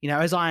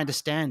 As I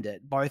understand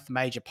it, both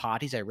major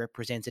parties are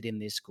represented in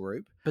this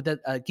group, but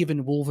that a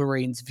given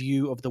Wolverine's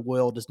view of the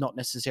world does not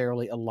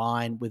necessarily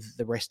align with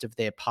the rest of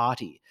their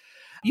party.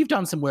 You've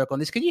done some work on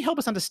this. Can you help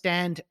us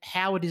understand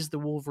how it is the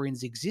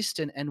Wolverines exist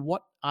and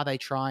what are they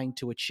trying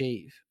to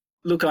achieve?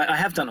 Look, I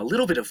have done a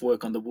little bit of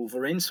work on the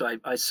Wolverines, so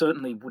I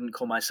certainly wouldn't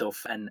call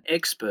myself an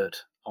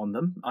expert on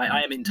them.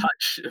 I am in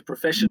touch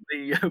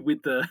professionally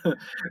with the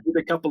with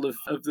a couple of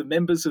the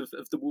members of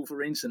the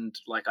Wolverines, and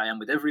like I am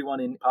with everyone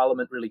in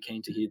Parliament, really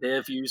keen to hear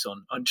their views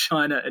on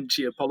China and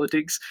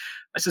geopolitics.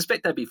 I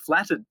suspect they'd be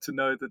flattered to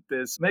know that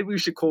there's, maybe we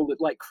should call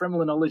it like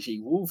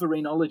Kremlinology,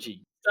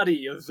 Wolverineology,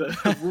 study of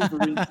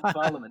Wolverines in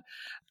Parliament.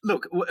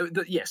 Look,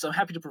 yes, I'm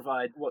happy to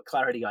provide what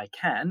clarity I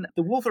can.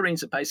 The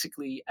Wolverines are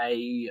basically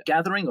a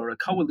gathering or a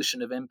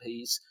coalition of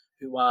MPs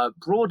who are,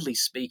 broadly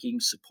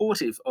speaking,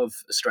 supportive of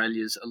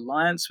Australia's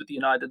alliance with the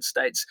United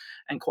States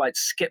and quite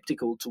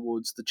skeptical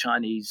towards the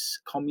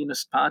Chinese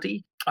Communist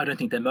Party. I don't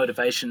think their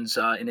motivations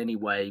are in any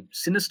way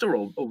sinister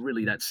or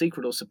really that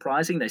secret or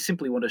surprising. They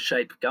simply want to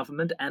shape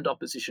government and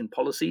opposition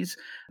policies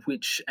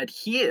which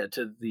adhere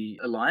to the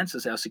alliance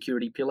as our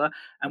security pillar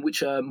and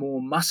which are more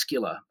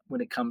muscular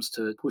when it comes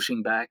to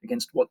pushing back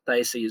against what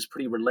they see as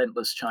pretty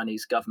relentless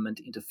Chinese government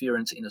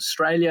interference in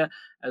Australia,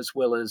 as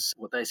well as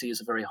what they see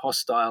as a very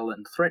hostile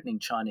and threatening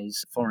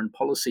Chinese foreign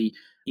policy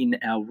in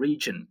our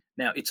region.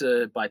 Now, it's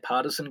a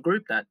bipartisan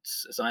group.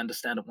 That's, as I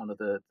understand it, one of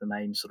the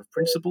main sort of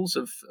principles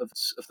of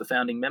the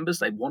founding members.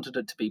 They wanted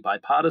it to be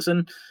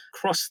bipartisan,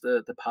 cross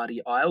the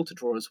party aisle to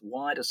draw as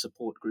wide a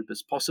support group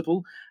as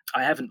possible.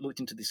 I haven't looked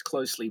into this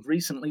closely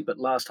recently, but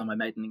last time I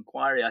made an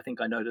inquiry, I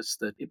think I noticed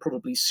that it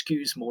probably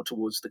skews more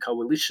towards the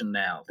coalition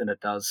now than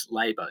it does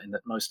Labor, in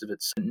that most of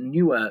its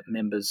newer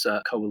members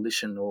are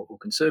coalition or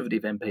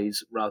Conservative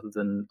MPs rather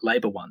than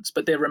Labor ones.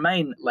 But there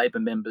remain Labor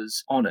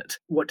members on it.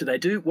 What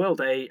do? Well,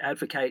 they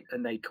advocate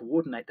and they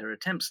coordinate their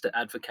attempts to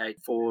advocate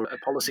for a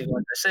policy,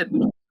 like I said,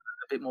 which is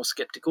a bit more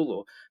skeptical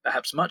or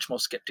perhaps much more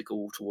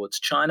skeptical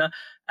towards China.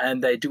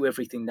 And they do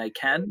everything they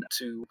can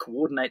to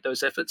coordinate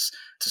those efforts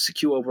to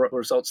secure what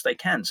results they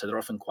can. So they're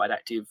often quite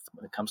active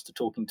when it comes to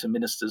talking to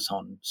ministers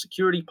on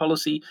security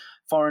policy,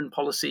 foreign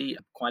policy,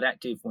 quite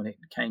active when it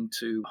came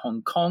to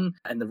Hong Kong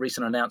and the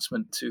recent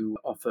announcement to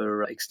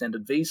offer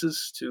extended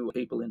visas to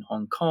people in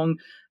Hong Kong.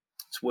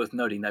 It's worth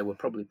noting they were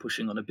probably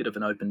pushing on a bit of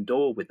an open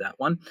door with that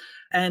one.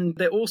 And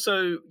they're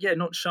also,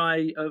 not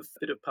shy of a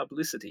bit of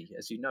publicity.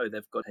 As you know,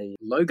 they've got a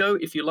logo,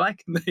 if you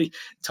like. The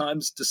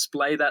Times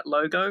display that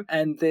logo.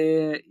 And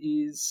there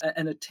is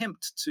an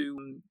attempt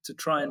to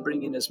try and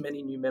bring in as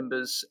many new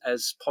members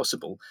as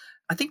possible.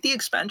 I think the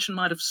expansion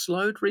might have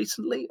slowed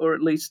recently, or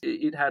at least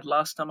it had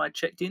last time I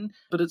checked in,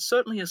 but it's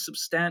certainly a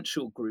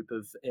substantial group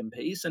of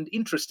MPs, and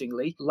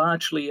interestingly,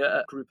 largely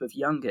a group of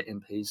younger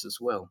MPs as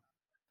well.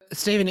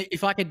 Stephen,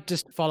 if I could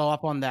just follow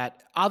up on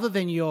that, other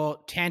than your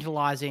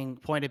tantalizing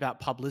point about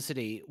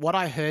publicity, what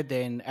I heard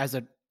then as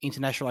an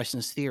international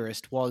relations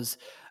theorist was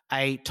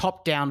a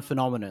top-down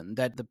phenomenon,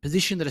 that the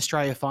position that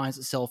Australia finds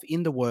itself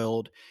in the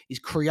world is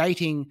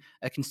creating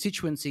a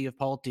constituency of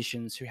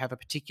politicians who have a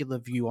particular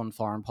view on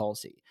foreign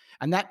policy.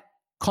 And that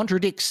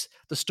contradicts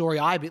the story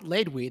I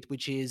led with,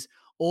 which is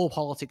all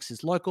politics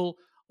is local,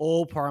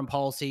 all foreign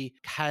policy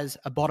has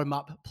a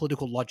bottom-up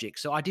political logic.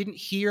 So I didn't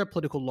hear a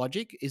political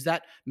logic. Does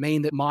that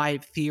mean that my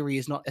theory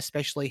is not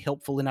especially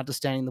helpful in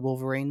understanding the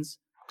Wolverines?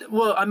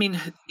 Well, I mean,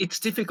 it's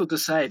difficult to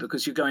say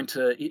because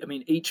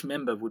each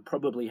member would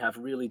probably have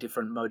really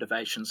different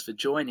motivations for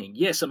joining.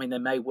 Yes, I mean, there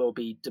may well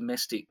be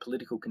domestic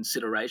political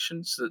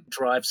considerations that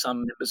drive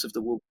some members of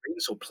the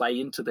Wolverines or play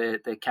into their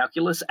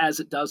calculus, as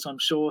it does, I'm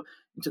sure,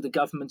 into the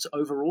government's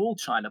overall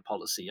China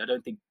policy. I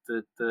don't think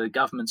that the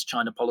government's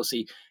China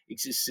policy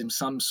exists in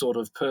some sort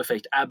of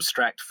perfect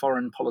abstract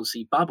foreign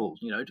policy bubble.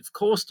 Of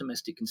course,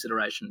 domestic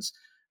considerations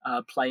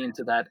play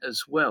into that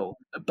as well.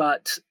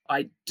 But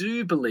I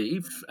do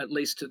believe, at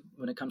least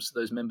when it comes to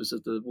those members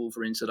of the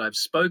Wolverines that I've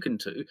spoken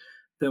to,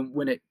 that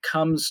when it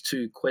comes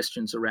to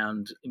questions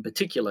around, in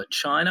particular,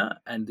 China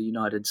and the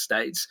United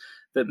States,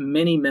 that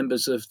many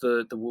members of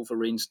the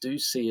Wolverines do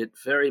see it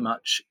very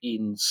much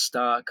in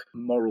stark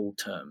moral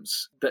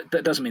terms. That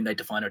doesn't mean they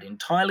define it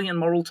entirely in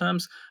moral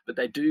terms, but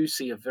they do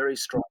see a very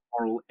strong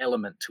moral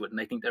element to it, and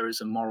they think there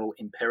is a moral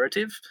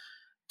imperative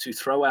to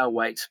throw our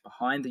weight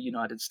behind the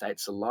United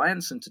States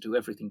alliance and to do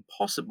everything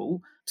possible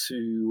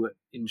to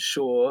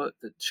ensure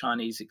that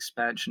Chinese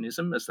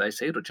expansionism, as they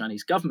see it, or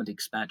Chinese government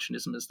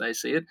expansionism, as they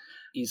see it,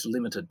 is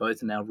limited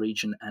both in our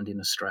region and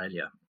in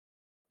Australia.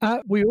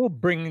 We all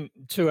bring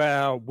to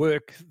our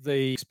work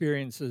the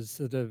experiences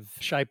that have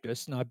shaped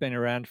us, and I've been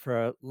around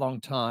for a long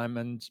time,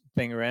 and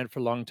being around for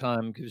a long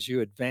time gives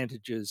you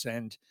advantages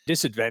and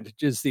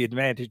disadvantages. The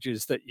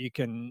advantages that you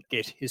can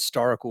get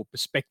historical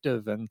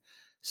perspective and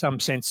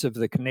some sense of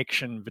the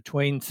connection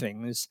between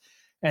things,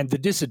 and the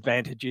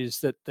disadvantage is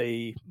that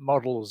the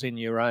models in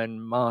your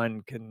own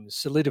mind can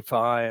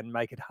solidify and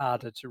make it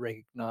harder to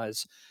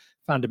recognise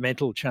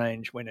fundamental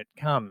change when it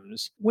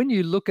comes. When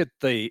you look at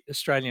the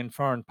Australian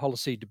foreign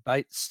policy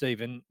debate,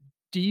 Stephen,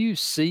 do you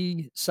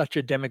see such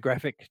a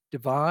demographic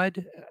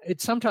divide?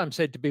 It's sometimes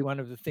said to be one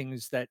of the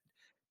things that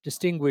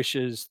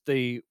distinguishes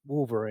the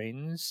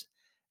Wolverines,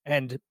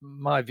 and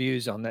my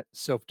views on that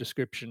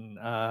self-description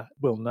are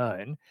well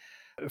known,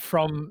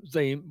 from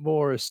the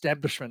more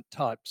establishment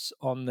types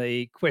on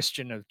the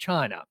question of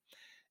China,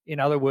 In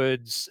other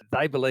words,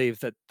 they believe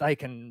that they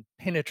can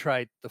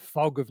penetrate the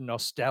fog of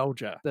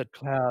nostalgia that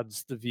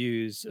clouds the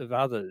views of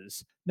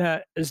others. Now,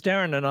 as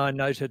Darren and I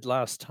noted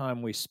last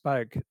time we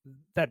spoke,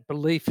 that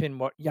belief in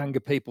what younger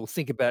people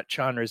think about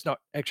China is not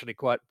actually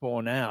quite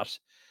borne out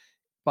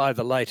by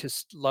the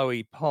latest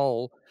Lowy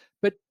poll.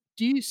 But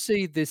do you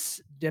see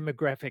this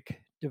demographic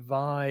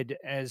divide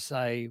as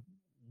a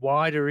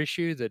wider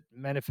issue that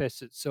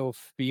manifests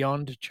itself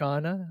beyond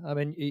China? I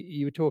mean,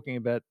 you were talking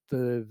about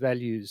the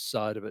values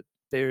side of it.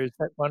 There is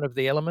that one of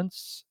the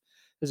elements,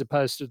 as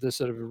opposed to the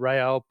sort of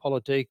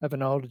realpolitik of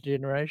an older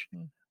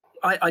generation?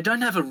 I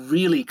don't have a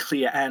really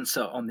clear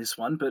answer on this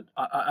one, but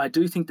I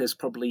do think there's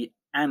probably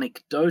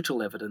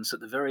anecdotal evidence,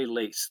 at the very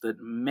least, that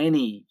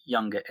many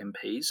younger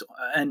MPs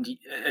and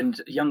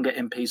younger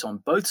MPs on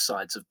both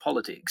sides of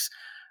politics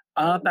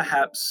are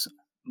perhaps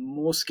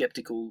more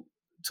skeptical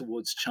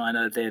towards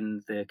China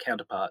than their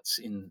counterparts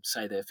in,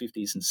 say, their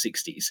 50s and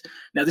 60s.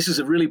 Now, this is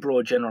a really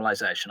broad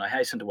generalization. I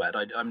hasten to add,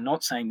 I'm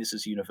not saying this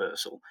is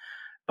universal,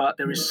 but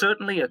there is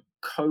certainly a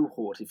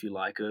cohort, if you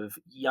like, of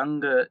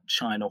younger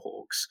China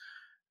hawks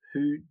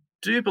who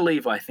do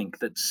believe, I think,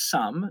 that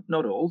some,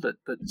 not all, that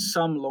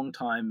some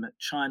long-time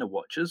China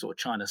watchers or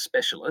China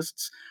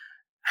specialists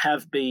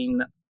have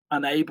been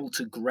unable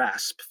to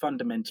grasp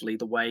fundamentally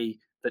the way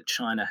that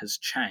China has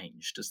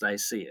changed as they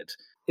see it.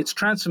 Its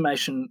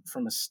transformation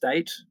from a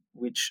state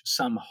which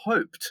some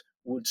hoped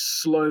would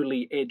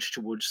slowly edge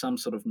towards some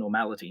sort of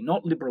normality,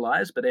 not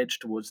liberalize, but edge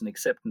towards an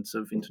acceptance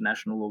of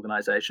international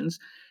organizations,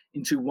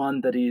 into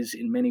one that is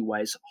in many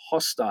ways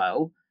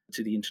hostile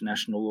to the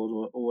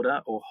international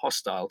order or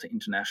hostile to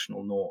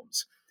international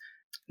norms.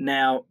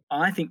 Now,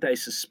 I think they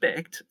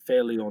suspect,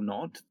 fairly or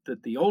not,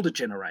 that the older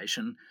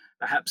generation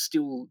perhaps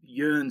still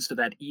yearns for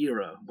that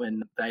era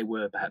when they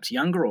were perhaps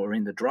younger or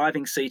in the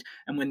driving seat,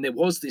 and when there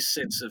was this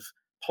sense of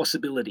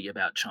possibility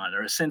about China,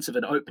 a sense of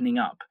it opening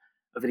up,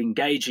 of it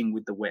engaging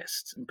with the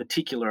West, in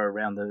particular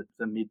around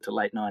the mid to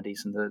late 90s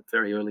and the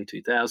very early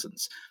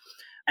 2000s.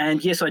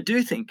 And yes, I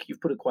do think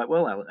you've put it quite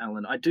well,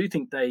 Alan. I do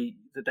think they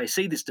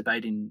see this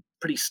debate in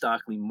pretty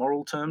starkly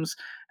moral terms,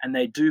 and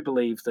they do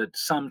believe that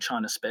some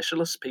China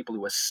specialists, people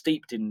who are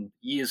steeped in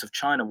years of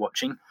China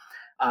watching,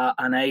 are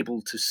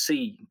unable to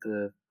see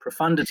the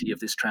profundity of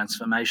this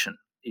transformation,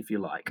 if you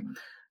like.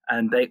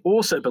 And they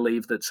also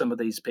believe that some of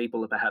these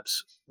people are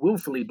perhaps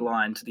willfully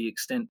blind to the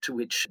extent to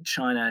which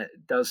China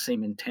does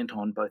seem intent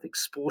on both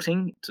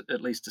exporting,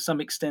 at least to some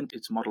extent,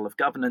 its model of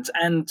governance,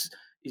 and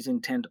is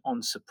intent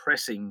on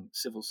suppressing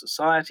civil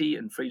society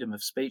and freedom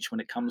of speech when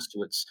it comes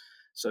to its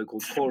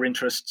so-called core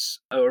interests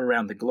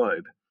around the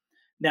globe.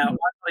 Now, I'm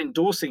not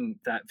endorsing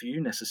that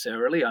view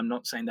necessarily. I'm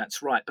not saying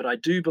that's right, but I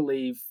do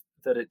believe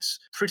that it's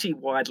pretty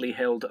widely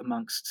held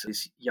amongst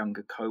this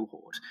younger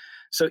cohort.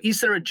 So is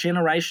there a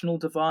generational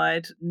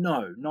divide?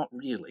 No, not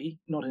really,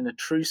 not in a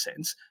true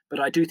sense, but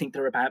I do think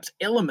there are perhaps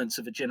elements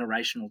of a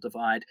generational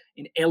divide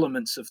in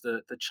elements of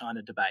the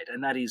China debate,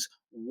 and that is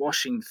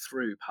washing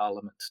through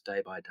Parliament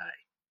day by day.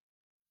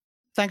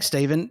 Thanks,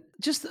 Stephen.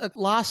 Just a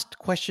last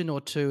question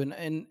or two,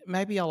 and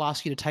maybe I'll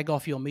ask you to take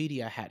off your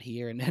media hat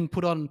here and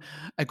put on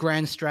a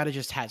grand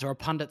strategist hat or a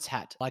pundit's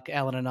hat, like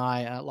Alan and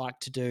I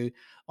like to do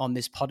on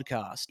this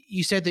podcast.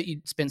 You said that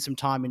you'd spent some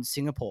time in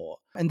Singapore,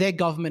 and their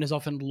government is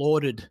often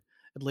lauded,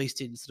 at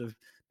least in sort of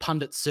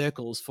pundit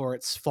circles, for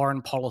its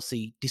foreign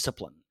policy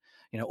discipline.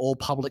 You know, all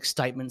public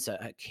statements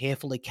are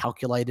carefully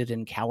calculated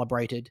and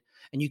calibrated.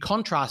 And you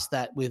contrast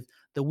that with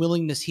the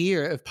willingness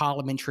here of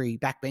parliamentary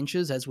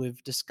backbenchers, as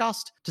we've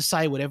discussed, to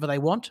say whatever they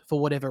want for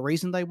whatever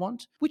reason they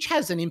want, which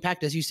has an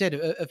impact, as you said,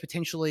 of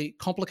potentially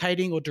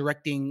complicating or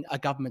directing a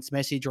government's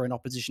message or an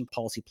opposition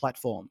policy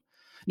platform.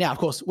 Now, of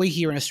course, we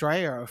here in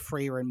Australia are a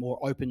freer and more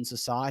open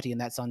society, and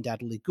that's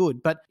undoubtedly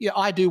good. But yeah,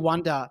 I do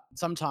wonder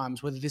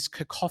sometimes whether this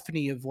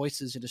cacophony of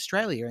voices in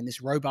Australia and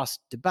this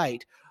robust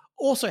debate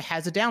also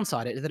has a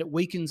downside, that it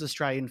weakens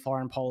Australian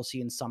foreign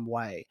policy in some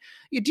way.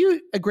 Do you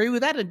agree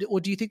with that?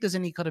 Or do you think there's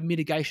any kind of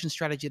mitigation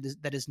strategy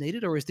that is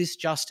needed? Or is this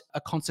just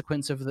a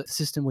consequence of the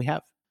system we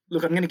have?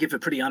 Look, I'm going to give a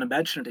pretty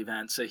unimaginative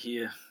answer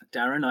here,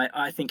 Darren.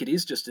 I think it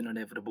is just an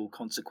inevitable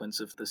consequence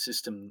of the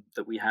system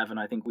that we have, and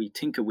I think we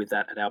tinker with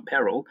that at our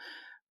peril.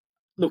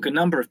 Look, a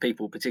number of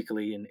people,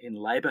 particularly in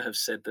Labor, have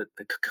said that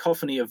the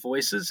cacophony of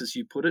voices, as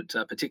you put it,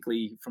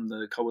 particularly from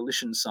the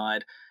coalition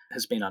side,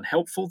 has been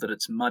unhelpful, that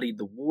it's muddied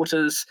the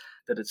waters,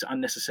 that it's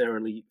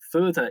unnecessarily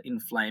further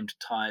inflamed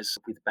ties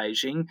with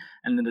Beijing,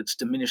 and that it's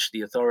diminished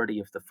the authority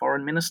of the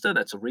foreign minister.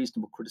 That's a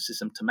reasonable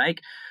criticism to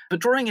make.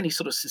 But drawing any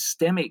sort of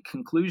systemic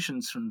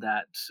conclusions from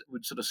that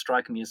would sort of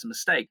strike me as a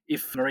mistake.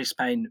 If Marise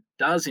Payne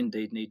does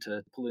indeed need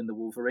to pull in the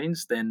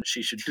Wolverines, then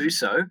she should do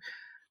so.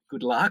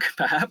 Good luck,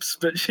 perhaps,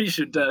 but she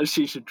should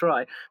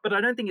try. But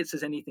I don't think it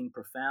says anything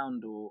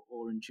profound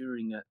or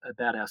enduring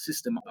about our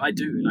system. I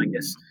do, and I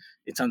guess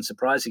it's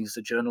unsurprising as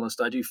a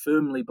journalist, I do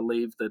firmly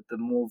believe that the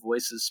more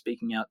voices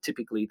speaking out,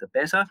 typically the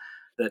better,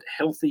 that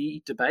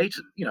healthy debate,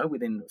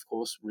 within, of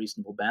course,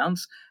 reasonable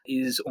bounds,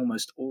 is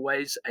almost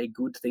always a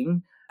good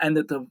thing, and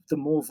that the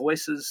more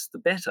voices, the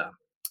better.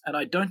 And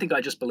I don't think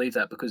I just believe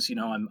that because,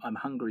 I'm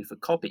hungry for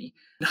copy,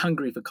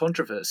 hungry for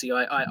controversy.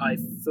 I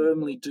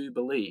firmly do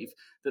believe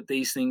that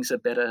these things are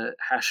better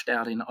hashed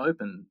out in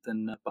open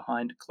than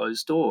behind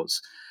closed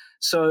doors.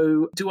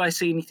 So do I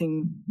see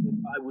anything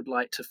that I would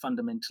like to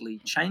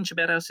fundamentally change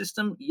about our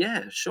system?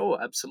 Yeah,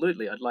 sure,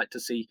 absolutely. I'd like to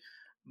see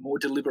more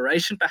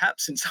deliberation,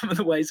 perhaps, in some of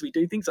the ways we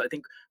do things. I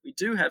think we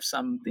do have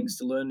some things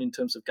to learn in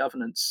terms of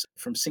governance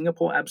from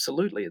Singapore.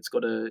 Absolutely, it's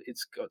got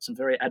some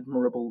very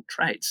admirable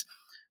traits.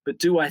 But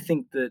do I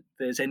think that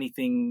there's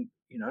anything,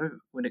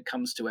 when it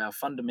comes to our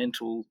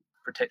fundamental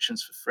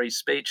protections for free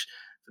speech,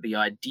 for the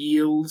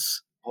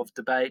ideals of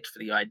debate, for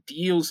the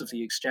ideals of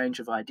the exchange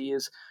of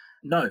ideas?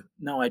 No,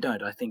 I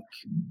don't. I think,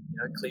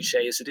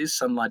 cliche as it is,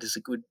 sunlight is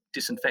a good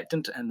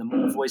disinfectant, and the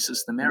more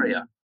voices, the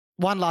merrier.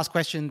 One last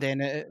question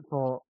then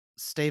for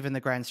Stephen, the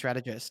grand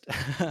strategist.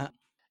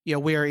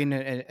 We're in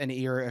an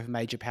era of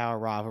major power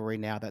rivalry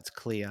now, that's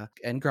clear,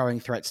 and growing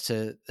threats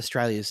to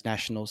Australia's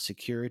national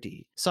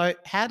security. So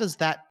how does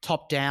that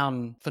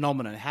top-down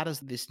phenomenon, how does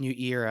this new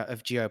era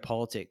of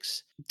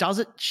geopolitics, does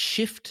it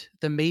shift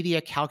the media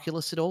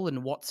calculus at all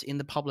and what's in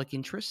the public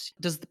interest?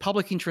 Does the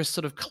public interest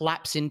sort of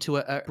collapse into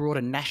a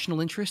broader national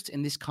interest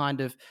in this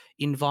kind of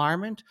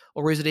environment?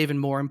 Or is it even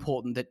more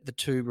important that the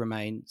two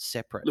remain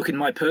separate? Look, in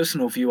my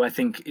personal view, I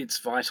think it's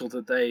vital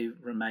that they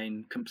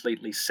remain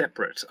completely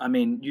separate. I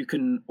mean, you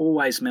can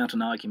always mount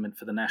an argument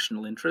for the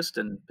national interest,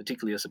 and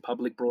particularly as a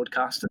public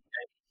broadcaster,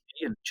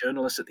 the ABC and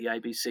journalists at the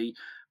ABC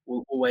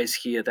will always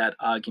hear that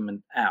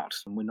argument out.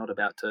 And we're not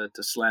about to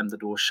slam the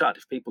door shut.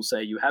 If people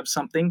say you have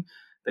something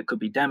that could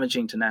be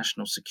damaging to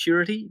national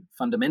security,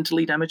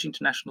 fundamentally damaging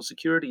to national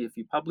security if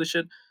you publish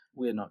it,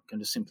 we're not going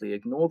to simply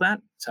ignore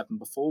that. It's happened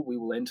before. We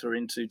will enter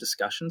into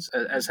discussions,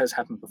 as has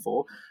happened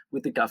before,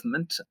 with the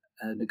government,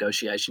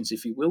 negotiations,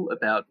 if you will,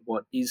 about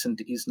what is and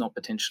is not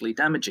potentially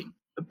damaging.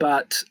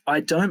 But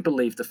I don't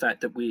believe the fact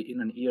that we're in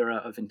an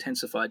era of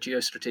intensified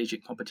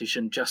geostrategic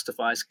competition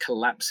justifies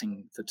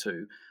collapsing the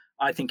two.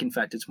 I think, in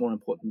fact, it's more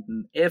important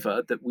than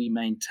ever that we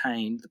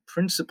maintain the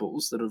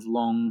principles that have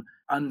long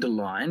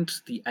underlined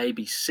the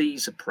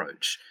ABC's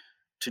approach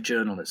to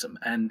journalism.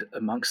 And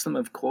amongst them,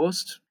 of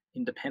course,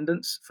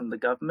 independence from the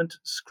government,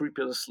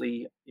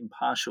 scrupulously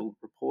impartial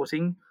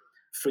reporting,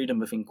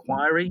 freedom of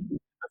inquiry,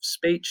 of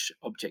speech,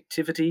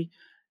 objectivity,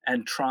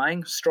 and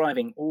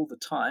striving all the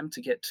time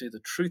to get to the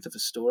truth of a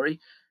story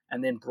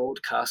and then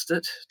broadcast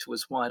it to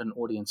as wide an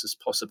audience as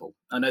possible.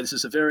 I know this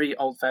is a very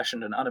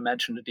old-fashioned and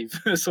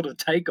unimaginative sort of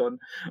take on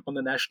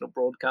the national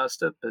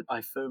broadcaster, but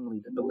I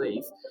firmly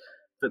believe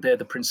that they're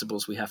the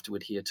principles we have to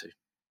adhere to.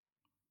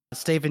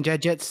 Stephen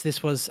Jejets,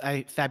 this was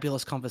a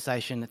fabulous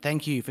conversation.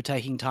 Thank you for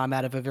taking time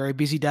out of a very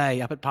busy day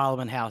up at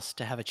Parliament House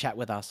to have a chat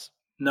with us.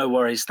 No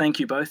worries.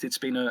 Thank you both. It's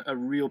been a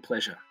real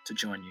pleasure to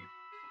join you.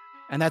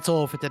 And that's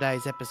all for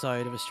today's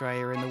episode of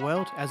Australia in the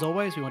World. As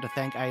always, we want to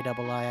thank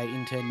AIIA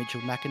intern Mitchell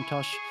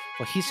McIntosh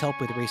for his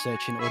help with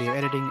research in audio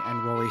editing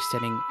and Rory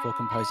Stenning for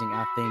composing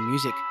our theme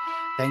music.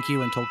 Thank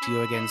you and talk to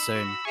you again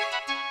soon.